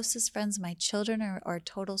closest friends, my children, or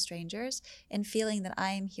total strangers, in feeling that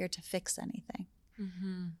I am here to fix anything.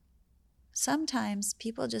 Sometimes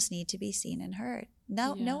people just need to be seen and heard.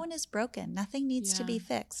 No one is broken. Nothing needs to be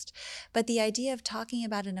fixed. But the idea of talking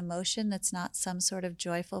about an emotion that's not some sort of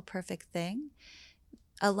joyful, perfect thing,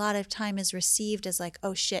 a lot of time is received as like,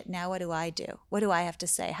 oh shit, now what do I do? What do I have to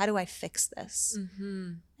say? How do I fix this?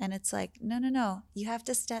 And it's like, no, you have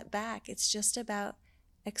to step back. It's just about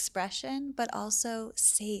expression, but also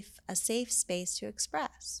a safe space to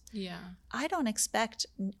express. Yeah. I don't expect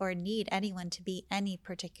or need anyone to be any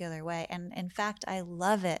particular way. And in fact, I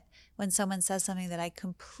love it when someone says something that I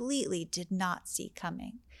completely did not see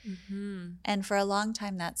coming. And for a long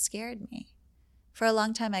time, that scared me. For a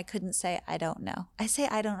long time, I couldn't say, I don't know. I say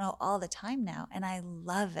I don't know all the time now, and I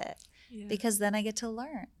love it because then I get to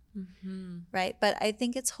learn, right? But I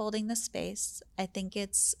think it's holding the space. I think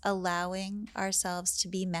it's allowing ourselves to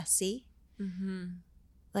be messy,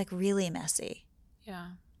 like really messy,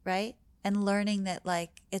 right? And learning that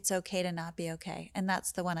like it's okay to not be okay. And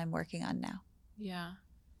that's the one I'm working on now. Yeah,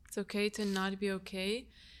 it's okay to not be okay.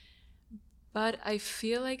 But I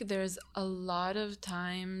feel like there's a lot of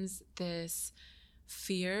times this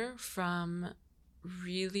fear from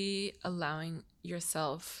really allowing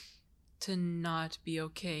yourself to not be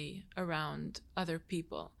okay around other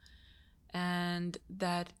people, and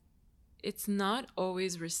that it's not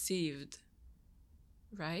always received,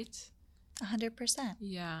 right? 100%.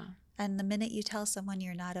 Yeah. And the minute you tell someone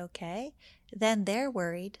you're not okay, then they're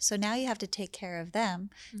worried. So now you have to take care of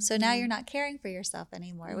them. So now you're not caring for yourself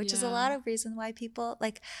anymore, which is a lot of reason why people,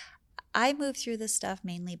 like, I moved through this stuff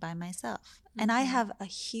mainly by myself. And I have a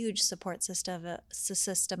huge support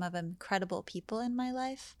system of incredible people in my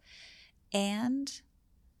life. And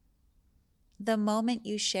the moment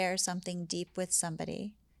you share something deep with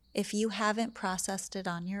somebody, if you haven't processed it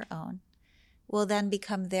on your own, will then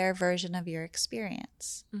become their version of your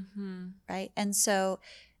experience, right? And so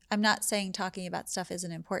I'm not saying talking about stuff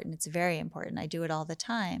isn't important. It's very important. I do it all the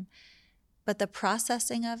time. But the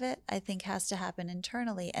processing of it, I think, has to happen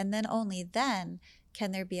internally. And then only then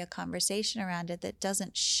can there be a conversation around it that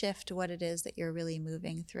doesn't shift what it is that you're really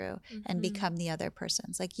moving through and become the other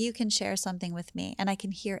person's. Like, you can share something with me and I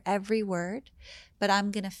can hear every word, but I'm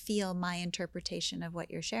going to feel my interpretation of what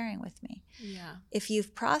you're sharing with me. Yeah. If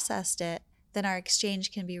you've processed it, then our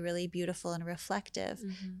exchange can be really beautiful and reflective.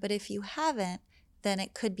 But if you haven't, then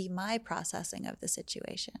it could be my processing of the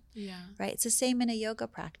situation. Yeah. Right? It's the same in a yoga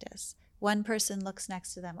practice. One person looks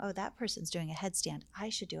next to them, oh, that person's doing a headstand. I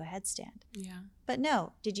should do a headstand. Yeah. But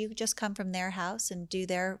no, did you just come from their house and do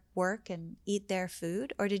their work and eat their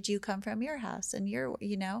food? Or did you come from your house and your,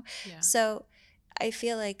 Yeah. So I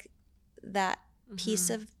feel like that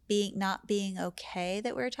piece of not being okay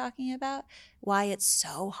that we're talking about, why it's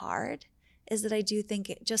so hard, is that I do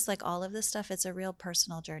think just like all of this stuff, it's a real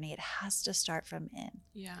personal journey. It has to start from in.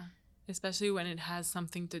 Yeah. Especially when it has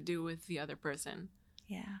something to do with the other person.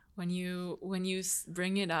 Yeah. When you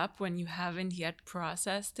bring it up, when you haven't yet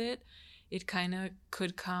processed it, it kind of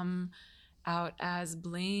could come out as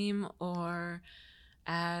blame or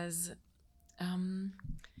as,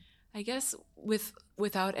 I guess,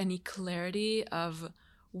 without any clarity of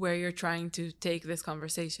where you're trying to take this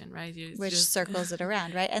conversation, right? Which just circles it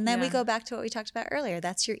around, right? And then we go back to what we talked about earlier.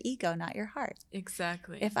 That's your ego, not your heart.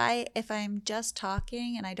 Exactly. If I'm just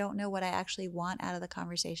talking and I don't know what I actually want out of the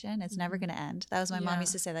conversation, it's never going to end. That was my mom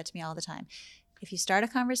used to say that to me all the time. If you start a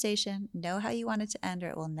conversation, know how you want it to end or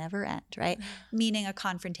it will never end, right? Meaning a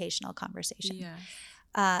confrontational conversation.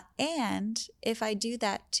 Yeah. And if I do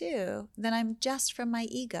that too, then I'm just from my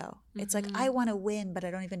ego. It's like, I want to win, but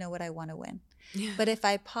I don't even know what I want to win. Yeah. But if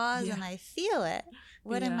I pause and I feel it,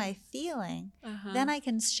 what am I feeling? Then I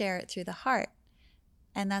can share it through the heart.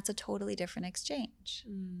 And that's a totally different exchange.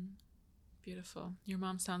 Beautiful. Your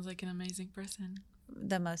mom sounds like an amazing person.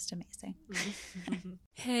 The most amazing.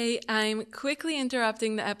 Hey, I'm quickly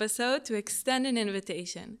interrupting the episode to extend an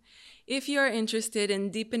invitation. If you are interested in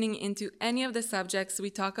deepening into any of the subjects we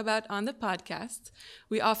talk about on the podcast,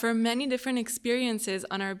 we offer many different experiences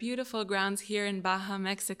on our beautiful grounds here in Baja,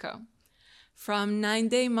 Mexico. From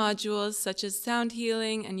 9-day modules such as sound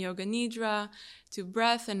healing and yoga nidra to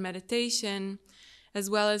breath and meditation, as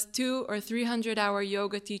well as 200 or 300-hour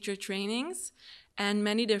yoga teacher trainings and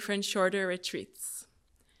many different shorter retreats.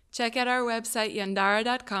 Check out our website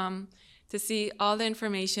yandara.com to see all the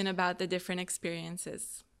information about the different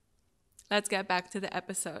experiences. Let's get back to the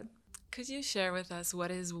episode. Could you share with us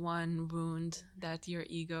what is one wound that your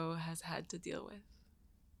ego has had to deal with?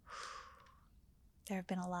 There have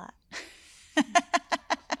been a lot.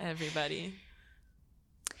 Everybody.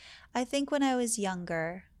 I think when I was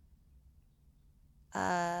younger,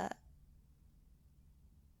 and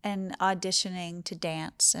auditioning to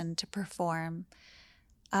dance and to perform,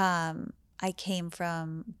 I came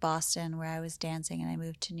from Boston where I was dancing, and I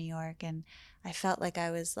moved to New York, and I felt like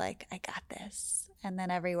I was like, I got this. And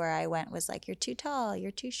then everywhere I went was like, you're too tall,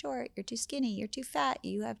 you're too short, you're too skinny, you're too fat,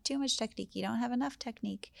 you have too much technique, you don't have enough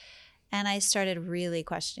technique. And I started really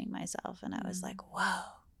questioning myself, and I was like, whoa,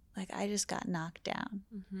 like I just got knocked down.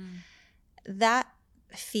 That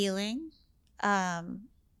feeling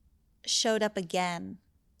showed up again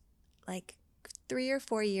like 3 or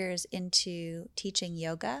 4 years into teaching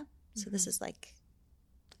yoga. So this is like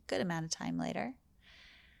a good amount of time later.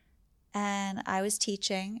 And I was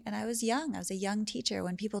teaching, and I was young. I was a young teacher.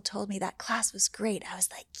 When people told me that class was great, I was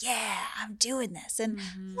like, yeah, I'm doing this. And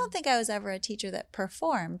I don't think I was ever a teacher that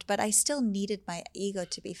performed, but I still needed my ego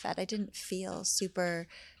to be fed. I didn't feel super,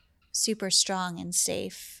 super strong and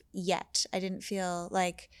safe yet. I didn't feel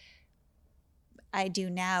like I do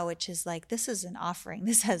now, which is like, this is an offering.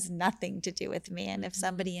 This has nothing to do with me. And if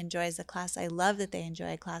somebody enjoys a class, I love that they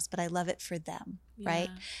enjoy a class, but I love it for them, right?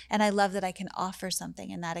 And I love that I can offer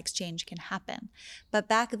something and that exchange can happen. But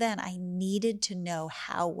back then, I needed to know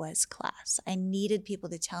how was class. I needed people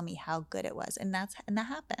to tell me how good it was. And that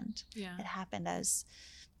happened. Yeah. It happened. I was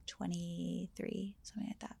 23, something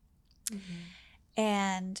like that.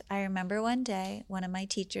 And I remember one day, one of my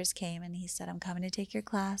teachers came and he said, I'm coming to take your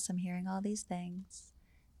class. I'm hearing all these things.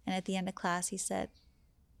 And at the end of class, he said,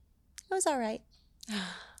 it was all right.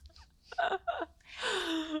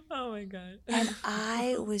 Oh my God. And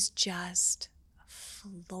I was just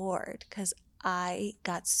floored because I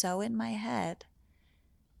got so in my head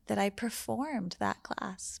that I performed that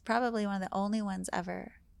class. Probably one of the only ones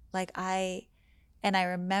ever. And I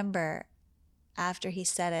remember after he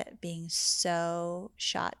said it being so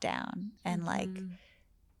shot down and like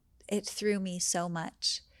it threw me so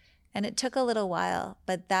much. And it took a little while,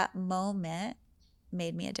 but that moment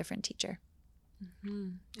made me a different teacher.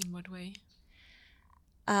 In what way?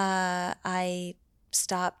 I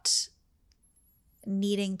stopped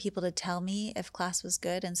needing people to tell me if class was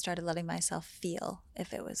good and started letting myself feel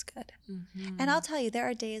if it was good. And I'll tell you, there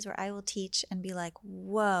are days where I will teach and be like,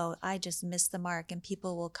 whoa, I just missed the mark. And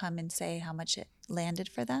people will come and say how much it landed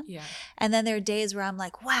for them. Yeah. And then there are days where I'm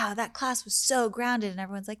like, wow, that class was so grounded. And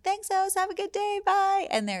everyone's like, thanks, Os, have a good day, bye.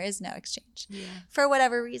 And there is no exchange for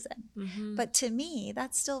whatever reason. But to me,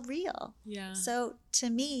 that's still real. Yeah. So to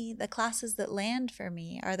me, the classes that land for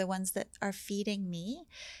me are the ones that are feeding me.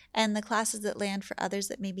 And the classes that land for others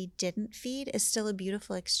that maybe didn't feed is still a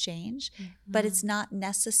beautiful exchange, but it's not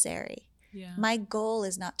necessary. Yeah. My goal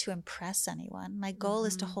is not to impress anyone. My goal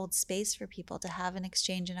is to hold space for people to have an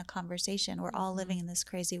exchange and a conversation. We're all living in this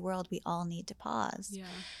crazy world. We all need to pause. Yeah.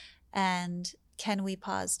 And can we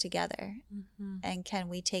pause together? And can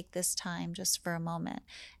we take this time just for a moment?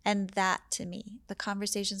 And that, to me, the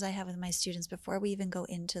conversations I have with my students before we even go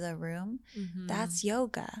into the room, that's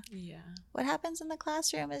yoga. Yeah. What happens in the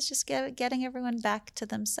classroom is just getting everyone back to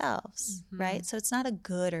themselves, right? So it's not a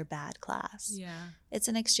good or bad class. Yeah. It's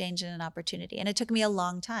an exchange and an opportunity. And it took me a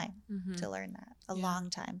long time to learn that, a long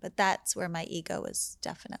time. But that's where my ego was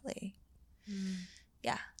definitely,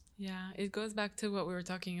 Yeah, it goes back to what we were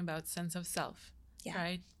talking about, sense of self,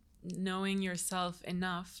 right? Knowing yourself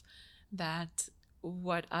enough that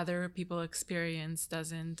what other people experience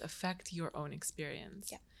doesn't affect your own experience.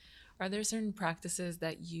 Yeah. Are there certain practices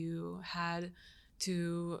that you had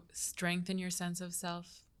to strengthen your sense of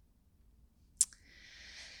self?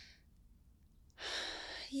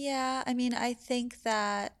 Yeah, I mean, I think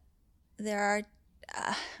that there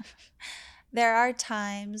are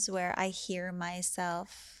times where I hear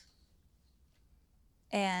myself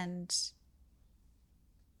and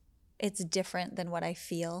it's different than what I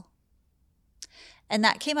feel. And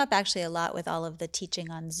that came up actually a lot with all of the teaching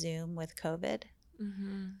on Zoom with COVID.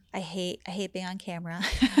 I hate being on camera.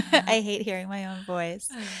 I hate hearing my own voice.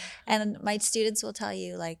 And my students will tell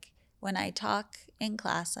you, like, when I talk in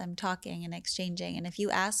class, I'm talking and exchanging. And if you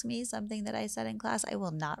ask me something that I said in class, I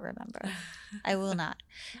will not remember. I will not.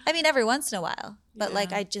 I mean, every once in a while, but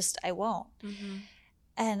like I won't.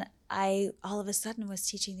 And I all of a sudden was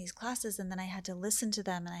teaching these classes, and then I had to listen to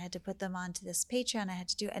them, and I had to put them onto this Patreon. I had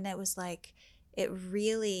to do, and it was like, it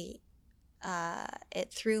really,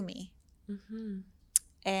 it threw me.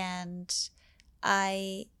 And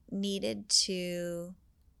I needed to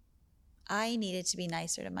be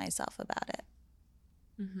nicer to myself about it.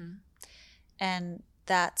 And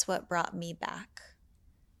that's what brought me back.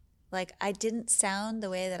 Like, I didn't sound the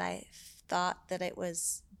way that I thought that it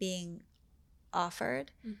was being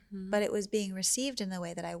offered, but it was being received in the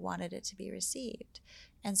way that I wanted it to be received.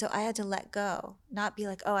 And so I had to let go, not be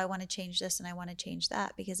like, oh, I want to change this and I want to change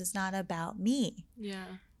that, because it's not about me. Yeah.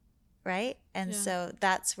 Right? And so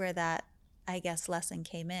that's where that, I guess, lesson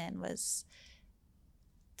came in, was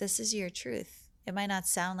this is your truth. It might not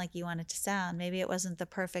sound like you want it to sound. Maybe it wasn't the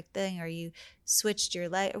perfect thing, or you switched your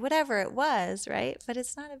life, or whatever it was, right? But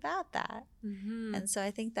it's not about that. And so I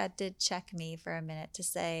think that did check me for a minute to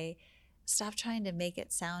say, stop trying to make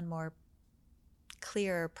it sound more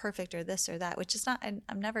clear or perfect or this or that, which is not,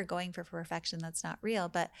 I'm never going for perfection. That's not real.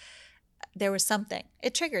 But there was something.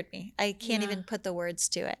 It triggered me. I can't even put the words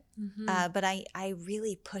to it. But I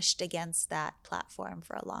really pushed against that platform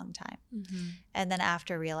for a long time. And then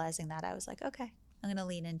after realizing that, I was like, okay, I'm going to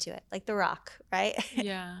lean into it. Like The Rock, right?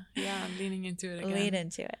 Yeah. I'm leaning into it again. Lean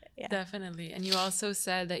into it. Yeah. Definitely. And you also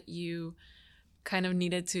said that you kind of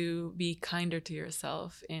needed to be kinder to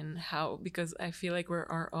yourself in how, because I feel like we're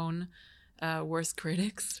our own worst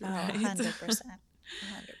critics, right? 100%.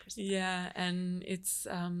 Yeah. And it's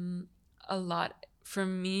a lot. For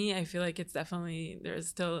me, I feel like it's definitely, there's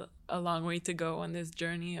still a long way to go on this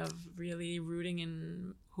journey of really rooting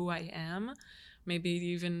in who I am, maybe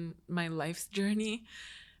even my life's journey.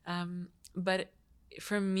 But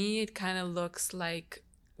for me, it kind of looks like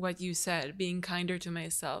what you said, being kinder to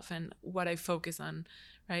myself and what I focus on,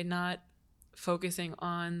 right? Not focusing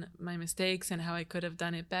on my mistakes and how I could have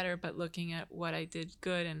done it better, but looking at what I did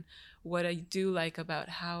good and what I do like about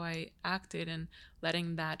how I acted, and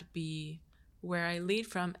letting that be where I lead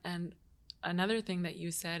from. And another thing that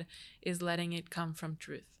you said is letting it come from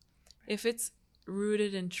truth. If it's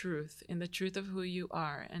rooted in truth, in the truth of who you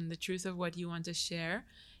are and the truth of what you want to share,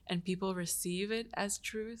 and people receive it as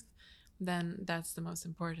truth, then that's the most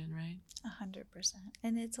important, right? 100%.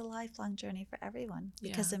 And it's a lifelong journey for everyone,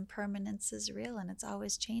 because impermanence is real and it's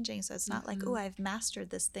always changing. So it's not like, oh, I've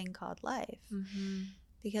mastered this thing called life.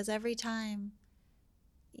 Because every time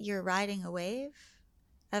you're riding a wave,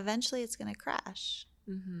 eventually it's going to crash,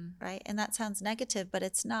 right? And that sounds negative, but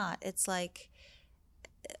it's not. It's like,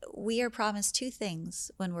 we are promised two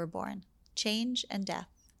things when we're born: change and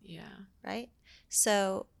death. Yeah. Right?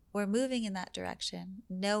 So we're moving in that direction,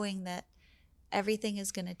 knowing that everything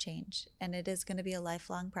is going to change, and it is going to be a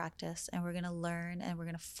lifelong practice, and we're going to learn, and we're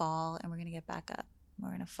going to fall, and we're going to get back up. We're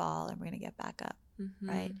going to fall, and we're going to get back up,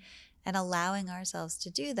 right? And allowing ourselves to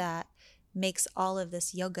do that makes all of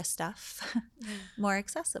this yoga stuff more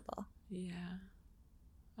accessible. Yeah.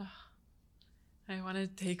 Oh, I want to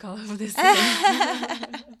take all of this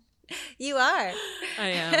in. You are. I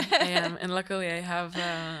am. And luckily I have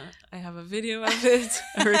a video of it,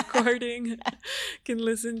 a recording. Can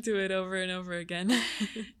listen to it over and over again.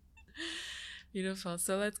 Beautiful.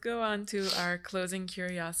 So let's go on to our closing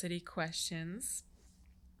curiosity questions.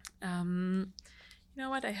 You know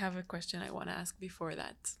what? I have a question I want to ask before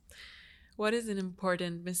that. What is an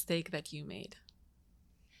important mistake that you made?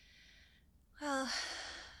 Well,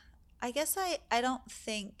 I guess I don't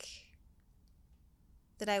think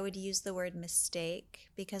that I would use the word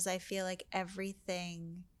mistake, because I feel like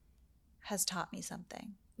everything has taught me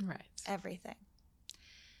something. Right. Everything.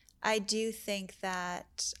 I do think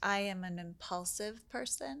that I am an impulsive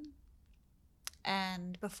person.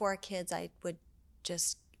 And before kids, I would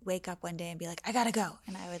just wake up one day and be like, I gotta go.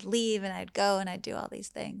 And I would leave and I'd go and I'd do all these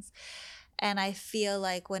things. And I feel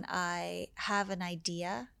like when I have an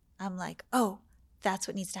idea, I'm like, oh, that's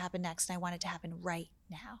what needs to happen next. And I want it to happen right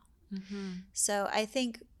now. So I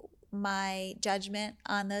think my judgment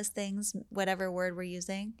on those things, whatever word we're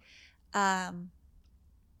using, I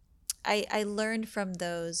learned from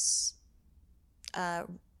those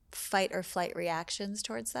fight or flight reactions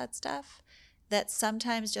towards that stuff, that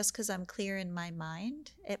sometimes just because I'm clear in my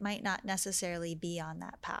mind, it might not necessarily be on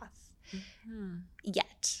that path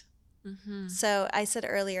yet. So I said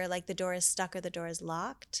earlier, like the door is stuck or the door is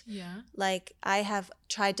locked. Yeah. Like I have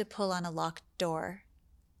tried to pull on a locked door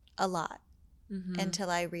a lot until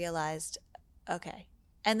I realized, okay.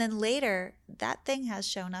 And then later, that thing has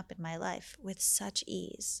shown up in my life with such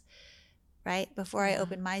ease, right? Before I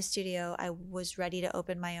opened my studio, I was ready to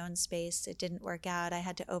open my own space. It didn't work out. I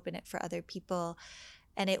had to open it for other people.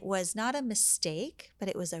 And it was not a mistake, but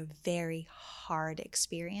it was a very hard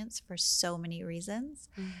experience for so many reasons.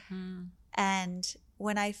 And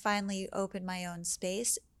when I finally opened my own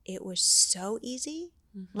space, it was so easy,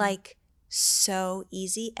 like so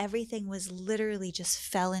easy. Everything was literally just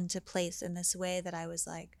fell into place in this way that I was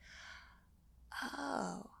like,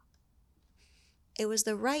 oh, it was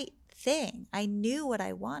the right thing. I knew what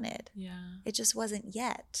I wanted. Yeah. It just wasn't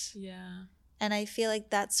yet. Yeah. And I feel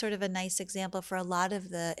like that's sort of a nice example for a lot of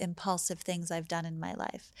the impulsive things I've done in my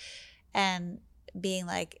life. And being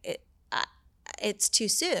like, it's too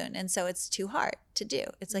soon. And so it's too hard to do.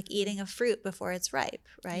 It's like eating a fruit before it's ripe,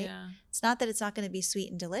 right? Yeah. It's not that it's not going to be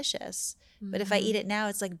sweet and delicious, but if I eat it now,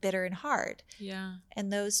 it's like bitter and hard. Yeah.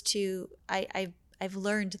 And those two, I've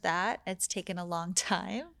learned that. It's taken a long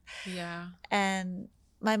time. Yeah. And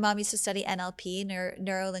my mom used to study NLP,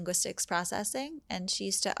 neuro-linguistics processing, and she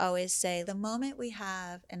used to always say, the moment we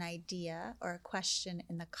have an idea or a question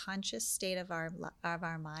in the conscious state of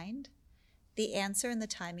our mind, the answer and the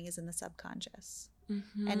timing is in the subconscious.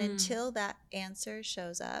 And until that answer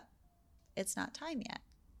shows up, it's not time yet.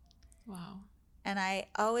 Wow. And I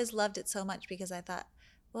always loved it so much because I thought,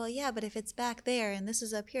 well, yeah, but if it's back there and this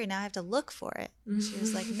is up here, now I have to look for it. And she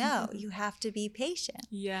was like, no, you have to be patient.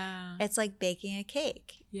 Yeah. It's like baking a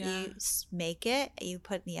cake. Yeah. You make it, you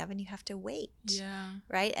put it in the oven, you have to wait. Yeah.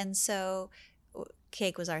 Right? And so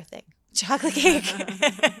cake was our thing. Chocolate cake.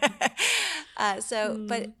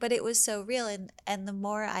 But it was so real. And the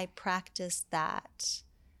more I practiced that,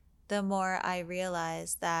 the more I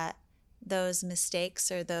realized that those mistakes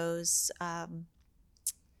or those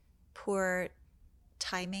poor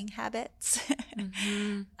timing habits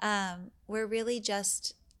were really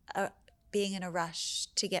just being in a rush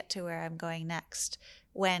to get to where I'm going next,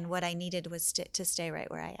 when what I needed was to stay right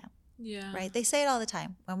where I am. Yeah. Right? They say it all the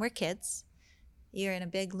time. When we're kids, you're in a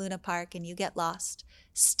big Luna Park and you get lost,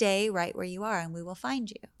 stay right where you are and we will find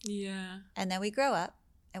you. Yeah. And then we grow up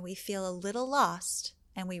and we feel a little lost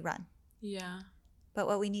and we run. Yeah. But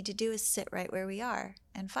what we need to do is sit right where we are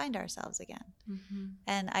and find ourselves again.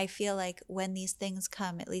 And I feel like when these things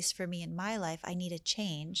come, at least for me in my life, I need a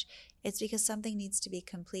change. It's because something needs to be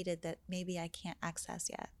completed that maybe I can't access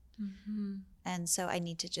yet. And so I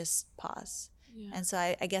need to just pause. Yeah. And so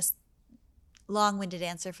I guess long-winded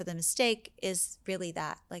answer for the mistake is really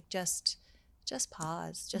that, like just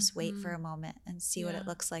pause, just wait for a moment and see what it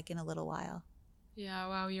looks like in a little while. Yeah,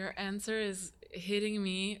 wow, your answer is hitting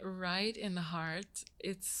me right in the heart.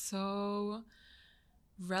 It's so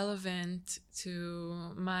relevant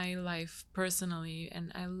to my life personally,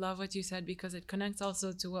 and I love what you said because it connects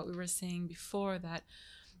also to what we were saying before, that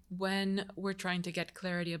when we're trying to get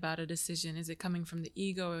clarity about a decision, is it coming from the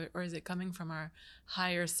ego or is it coming from our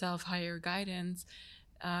higher self, higher guidance?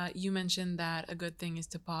 You mentioned that a good thing is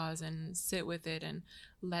to pause and sit with it and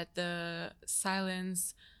let the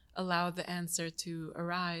silence allow the answer to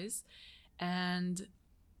arise. And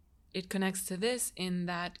it connects to this in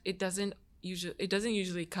that it doesn't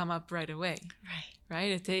usually come up right away.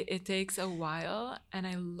 Right? It takes a while. And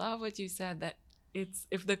I love what you said, that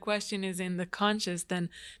if the question is in the conscious, then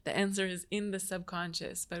the answer is in the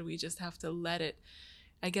subconscious, but we just have to let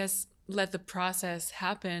the process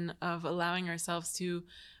happen of allowing ourselves to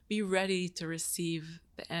be ready to receive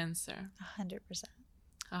the answer. 100%.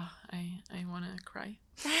 Oh, I want to cry.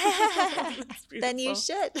 Then you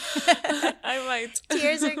should. I might.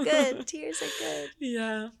 Tears are good. Tears are good.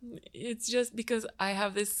 Yeah. It's just because I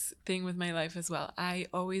have this thing with my life as well. I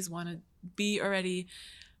always want to be already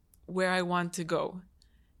where I want to go.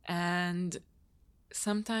 And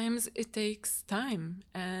sometimes it takes time,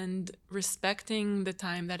 and respecting the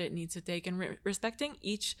time that it needs to take, and respecting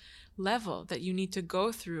each level that you need to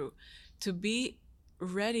go through to be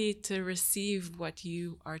ready to receive what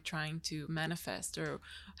you are trying to manifest or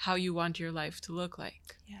how you want your life to look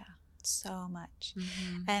like. Yeah, so much.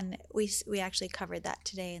 And we actually covered that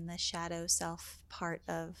today in the shadow self part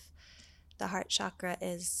of the heart chakra,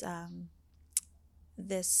 is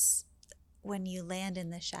this, when you land in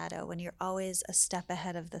the shadow, when you're always a step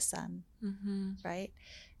ahead of the sun, right?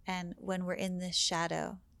 And when we're in this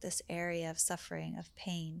shadow, this area of suffering, of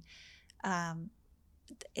pain,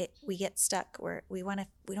 we get stuck. We don't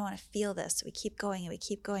want to feel this. We keep going and we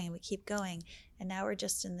keep going and we keep going, and now we're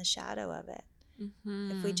just in the shadow of it.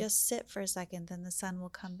 If we just sit for a second, then the sun will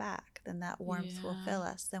come back. Then that warmth will fill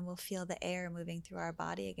us. Then we'll feel the air moving through our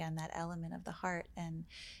body again, that element of the heart, and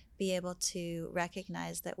be able to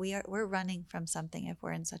recognize that we're running from something if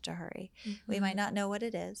we're in such a hurry. We might not know what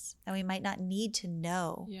it is, and we might not need to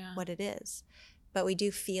know what it is, but we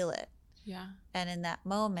do feel it. Yeah. And in that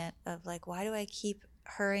moment of like, why do I keep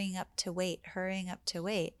hurrying up to wait?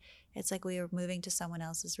 It's like we were moving to someone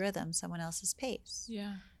else's rhythm, someone else's pace.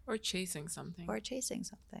 Yeah. Or chasing something.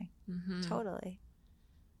 Totally.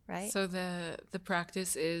 Right? So the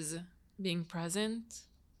practice is being present,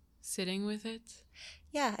 sitting with it.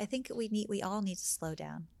 Yeah, I think we all need to slow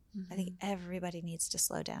down. I think everybody needs to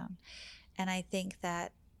slow down. And I think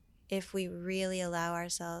that if we really allow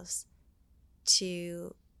ourselves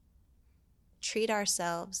to treat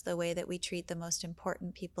ourselves the way that we treat the most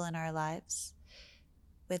important people in our lives,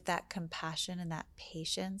 with that compassion and that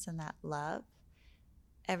patience and that love,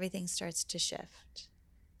 everything starts to shift.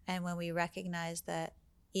 And when we recognize that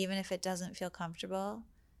even if it doesn't feel comfortable,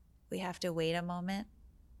 we have to wait a moment,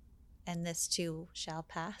 and this too shall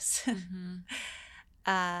pass,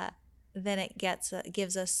 then it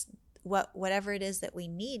gives us whatever it is that we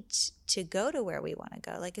need to go to where we want to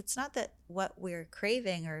go. Like, it's not that what we're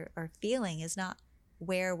craving or feeling is not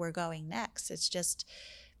where we're going next. It's just,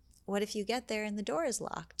 what if you get there and the door is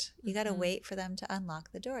locked? You got to wait for them to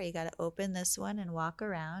unlock the door. You got to open this one and walk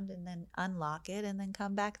around and then unlock it and then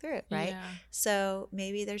come back through it, right? Yeah. So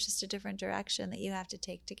maybe there's just a different direction that you have to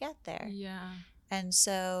take to get there. Yeah. And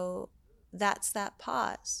so that's that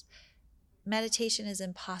pause. Meditation is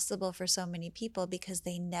impossible for so many people because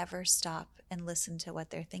they never stop and listen to what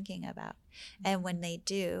they're thinking about. And when they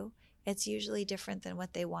do, it's usually different than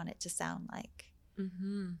what they want it to sound like.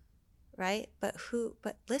 Right? But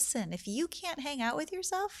listen, if you can't hang out with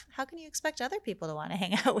yourself, how can you expect other people to want to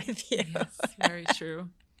hang out with you? Yes, very true.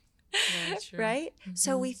 Very true. Right?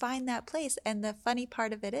 So we find that place. And the funny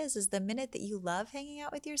part of it is the minute that you love hanging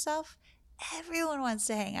out with yourself, everyone wants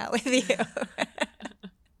to hang out with you.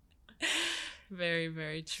 Very,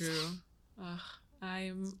 very true.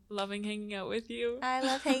 I'm loving hanging out with you. I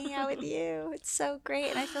love hanging out with you. It's so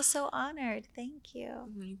great. And I feel so honored. Thank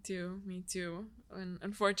you. Me too. And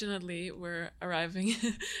unfortunately, we're arriving.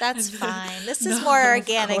 That's fine. This is more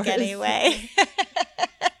organic anyway.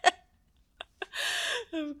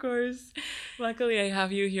 Of course. Luckily, I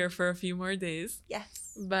have you here for a few more days.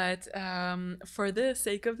 Yes. But for the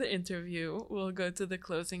sake of the interview, we'll go to the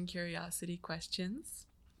closing curiosity questions.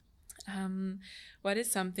 What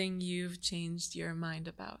is something you've changed your mind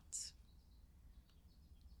about?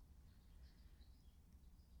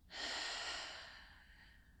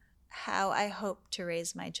 How I hope to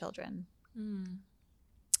raise my children.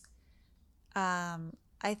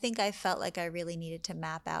 I think I felt like I really needed to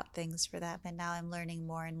map out things for them, and now I'm learning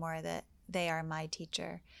more and more that they are my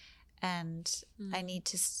teacher, and I need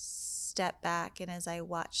to step back, and as I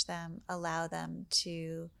watch them, allow them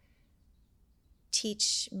to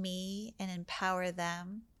teach me and empower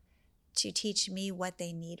them to teach me what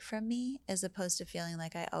they need from me, as opposed to feeling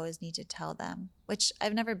like I always need to tell them, which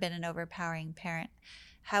I've never been an overpowering parent.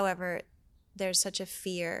 However, there's such a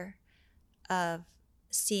fear of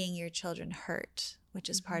seeing your children hurt, which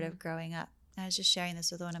is part of growing up. I was just sharing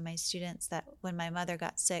this with one of my students that when my mother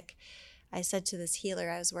got sick, I said to this healer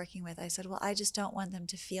I was working with, I said, well, I just don't want them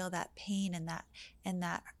to feel that pain and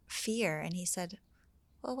that fear. And he said,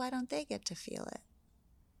 well, why don't they get to feel it?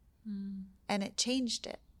 And it changed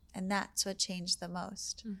it. And that's what changed the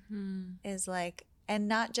most is like, and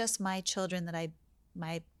not just my children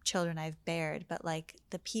I've bared, but like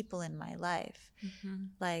the people in my life,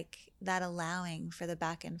 like that allowing for the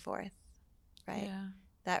back and forth, right? Yeah.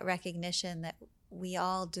 That recognition that we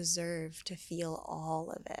all deserve to feel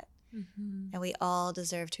all of it. And we all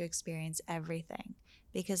deserve to experience everything,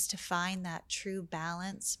 because to find that true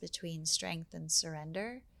balance between strength and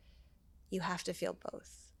surrender, you have to feel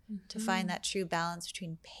both. To find that true balance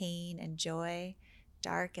between pain and joy,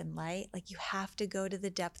 dark and light, like you have to go to the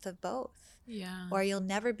depth of both. Yeah. Or you'll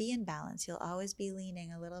never be in balance. You'll always be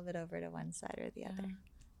leaning a little bit over to one side or the other.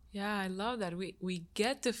 Yeah, I love that. We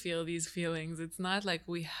get to feel these feelings. It's not like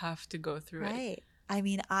we have to go through it. Right. I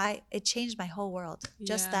mean, it changed my whole world.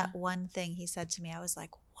 Just that one thing he said to me, I was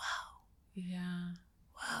like, wow. Yeah.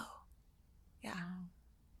 Whoa. Yeah. Wow.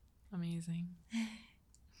 Amazing.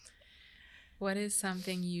 What is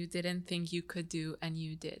something you didn't think you could do and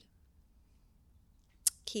you did?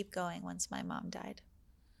 Keep going once my mom died.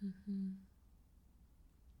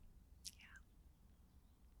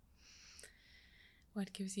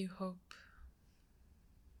 What gives you hope?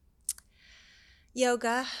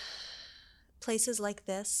 Yoga. places like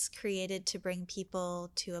this created to bring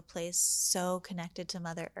people to a place so connected to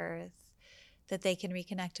Mother Earth that they can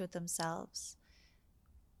reconnect with themselves.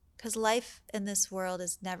 Because life in this world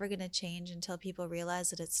is never going to change until people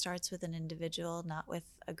realize that it starts with an individual, not with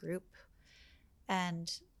a group.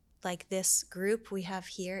 And like this group we have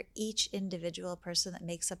here, each individual person that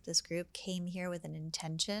makes up this group came here with an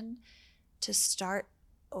intention to start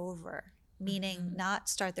over, meaning not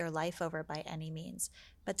start their life over by any means,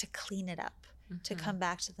 but to clean it up, to come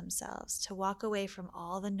back to themselves, to walk away from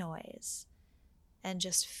all the noise and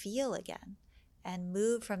just feel again and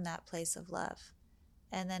move from that place of love.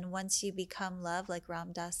 And then once you become love, like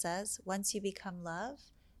Ram Dass says, once you become love,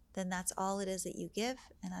 then that's all it is that you give,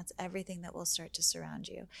 and that's everything that will start to surround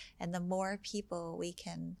you. And the more people we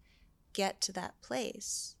can get to that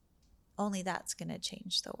place, only that's going to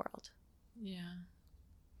change the world. Yeah.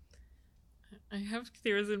 I have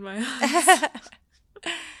tears in my eyes.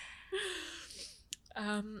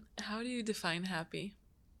 How do you define happy?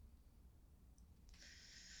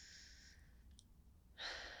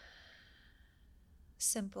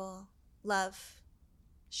 Simple. Love,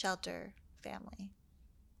 shelter, family.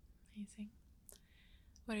 Amazing.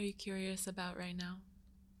 What are you curious about right now?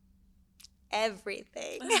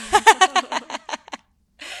 Everything.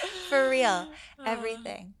 For real.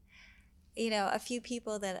 Everything. You know, a few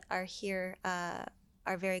people that are here are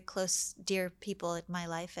very close, dear people in my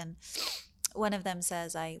life. And one of them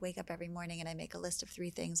says, I wake up every morning and I make a list of 3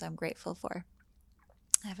 things I'm grateful for.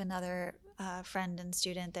 I have another friend and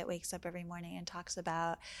student that wakes up every morning and talks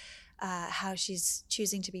about how she's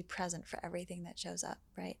choosing to be present for everything that shows up,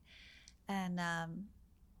 right? And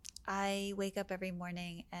I wake up every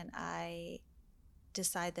morning and I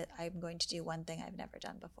decide that I'm going to do one thing I've never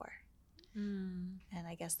done before. And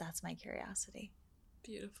I guess that's my curiosity.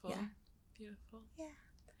 Beautiful. Yeah. Beautiful. Yeah.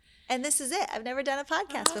 And this is it. I've never done a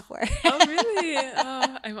podcast before. Oh, really?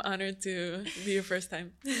 Oh, I'm honored to be your first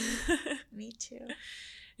time. Me too.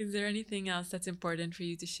 Is there anything else that's important for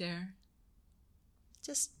you to share?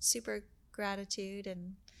 Just super gratitude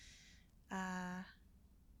and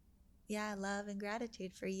love and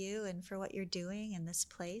gratitude for you and for what you're doing in this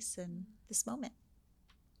place and this moment.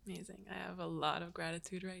 Amazing. I have a lot of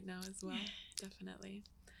gratitude right now as well. Definitely.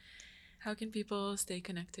 How can people stay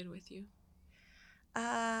connected with you?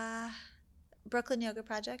 Brooklyn Yoga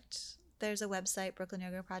Project. There's a website,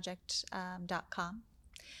 brooklynyogaproject.com.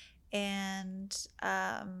 And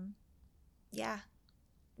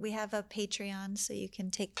we have a Patreon, so you can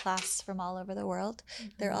take class from all over the world.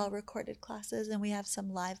 They're all recorded classes, and we have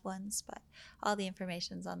some live ones, but all the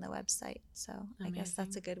information's on the website. So Amazing. I guess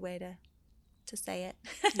that's a good way to say it.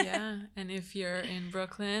 Yeah, and if you're in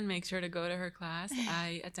Brooklyn, make sure to go to her class.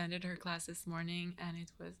 I attended her class this morning, and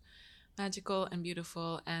it was magical and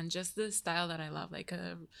beautiful, and just the style that I love, like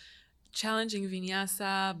a challenging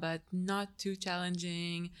vinyasa, but not too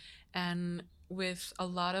challenging, and with a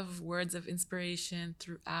lot of words of inspiration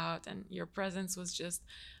throughout, and your presence was just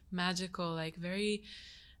magical, like very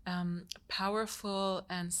powerful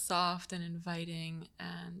and soft and inviting,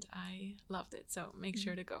 and I loved it. So make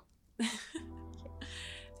sure to go.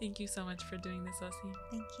 Thank you so much for doing this, Ossi.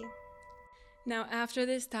 Thank you. Now, after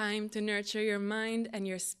this time to nurture your mind and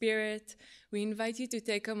your spirit, we invite you to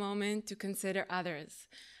take a moment to consider others.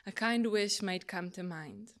 A kind wish might come to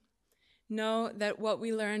mind. Know that what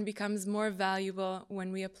we learn becomes more valuable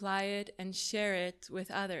when we apply it and share it with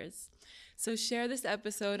others. So share this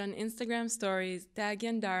episode on Instagram stories, tag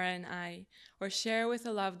Yandara and I, or share with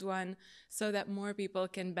a loved one so that more people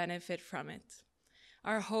can benefit from it.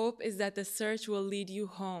 Our hope is that the search will lead you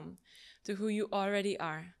home, to who you already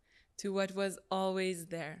are, to what was always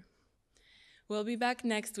there. We'll be back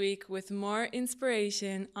next week with more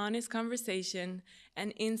inspiration, honest conversation,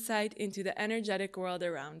 and insight into the energetic world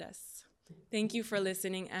around us. Thank you for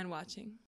listening and watching.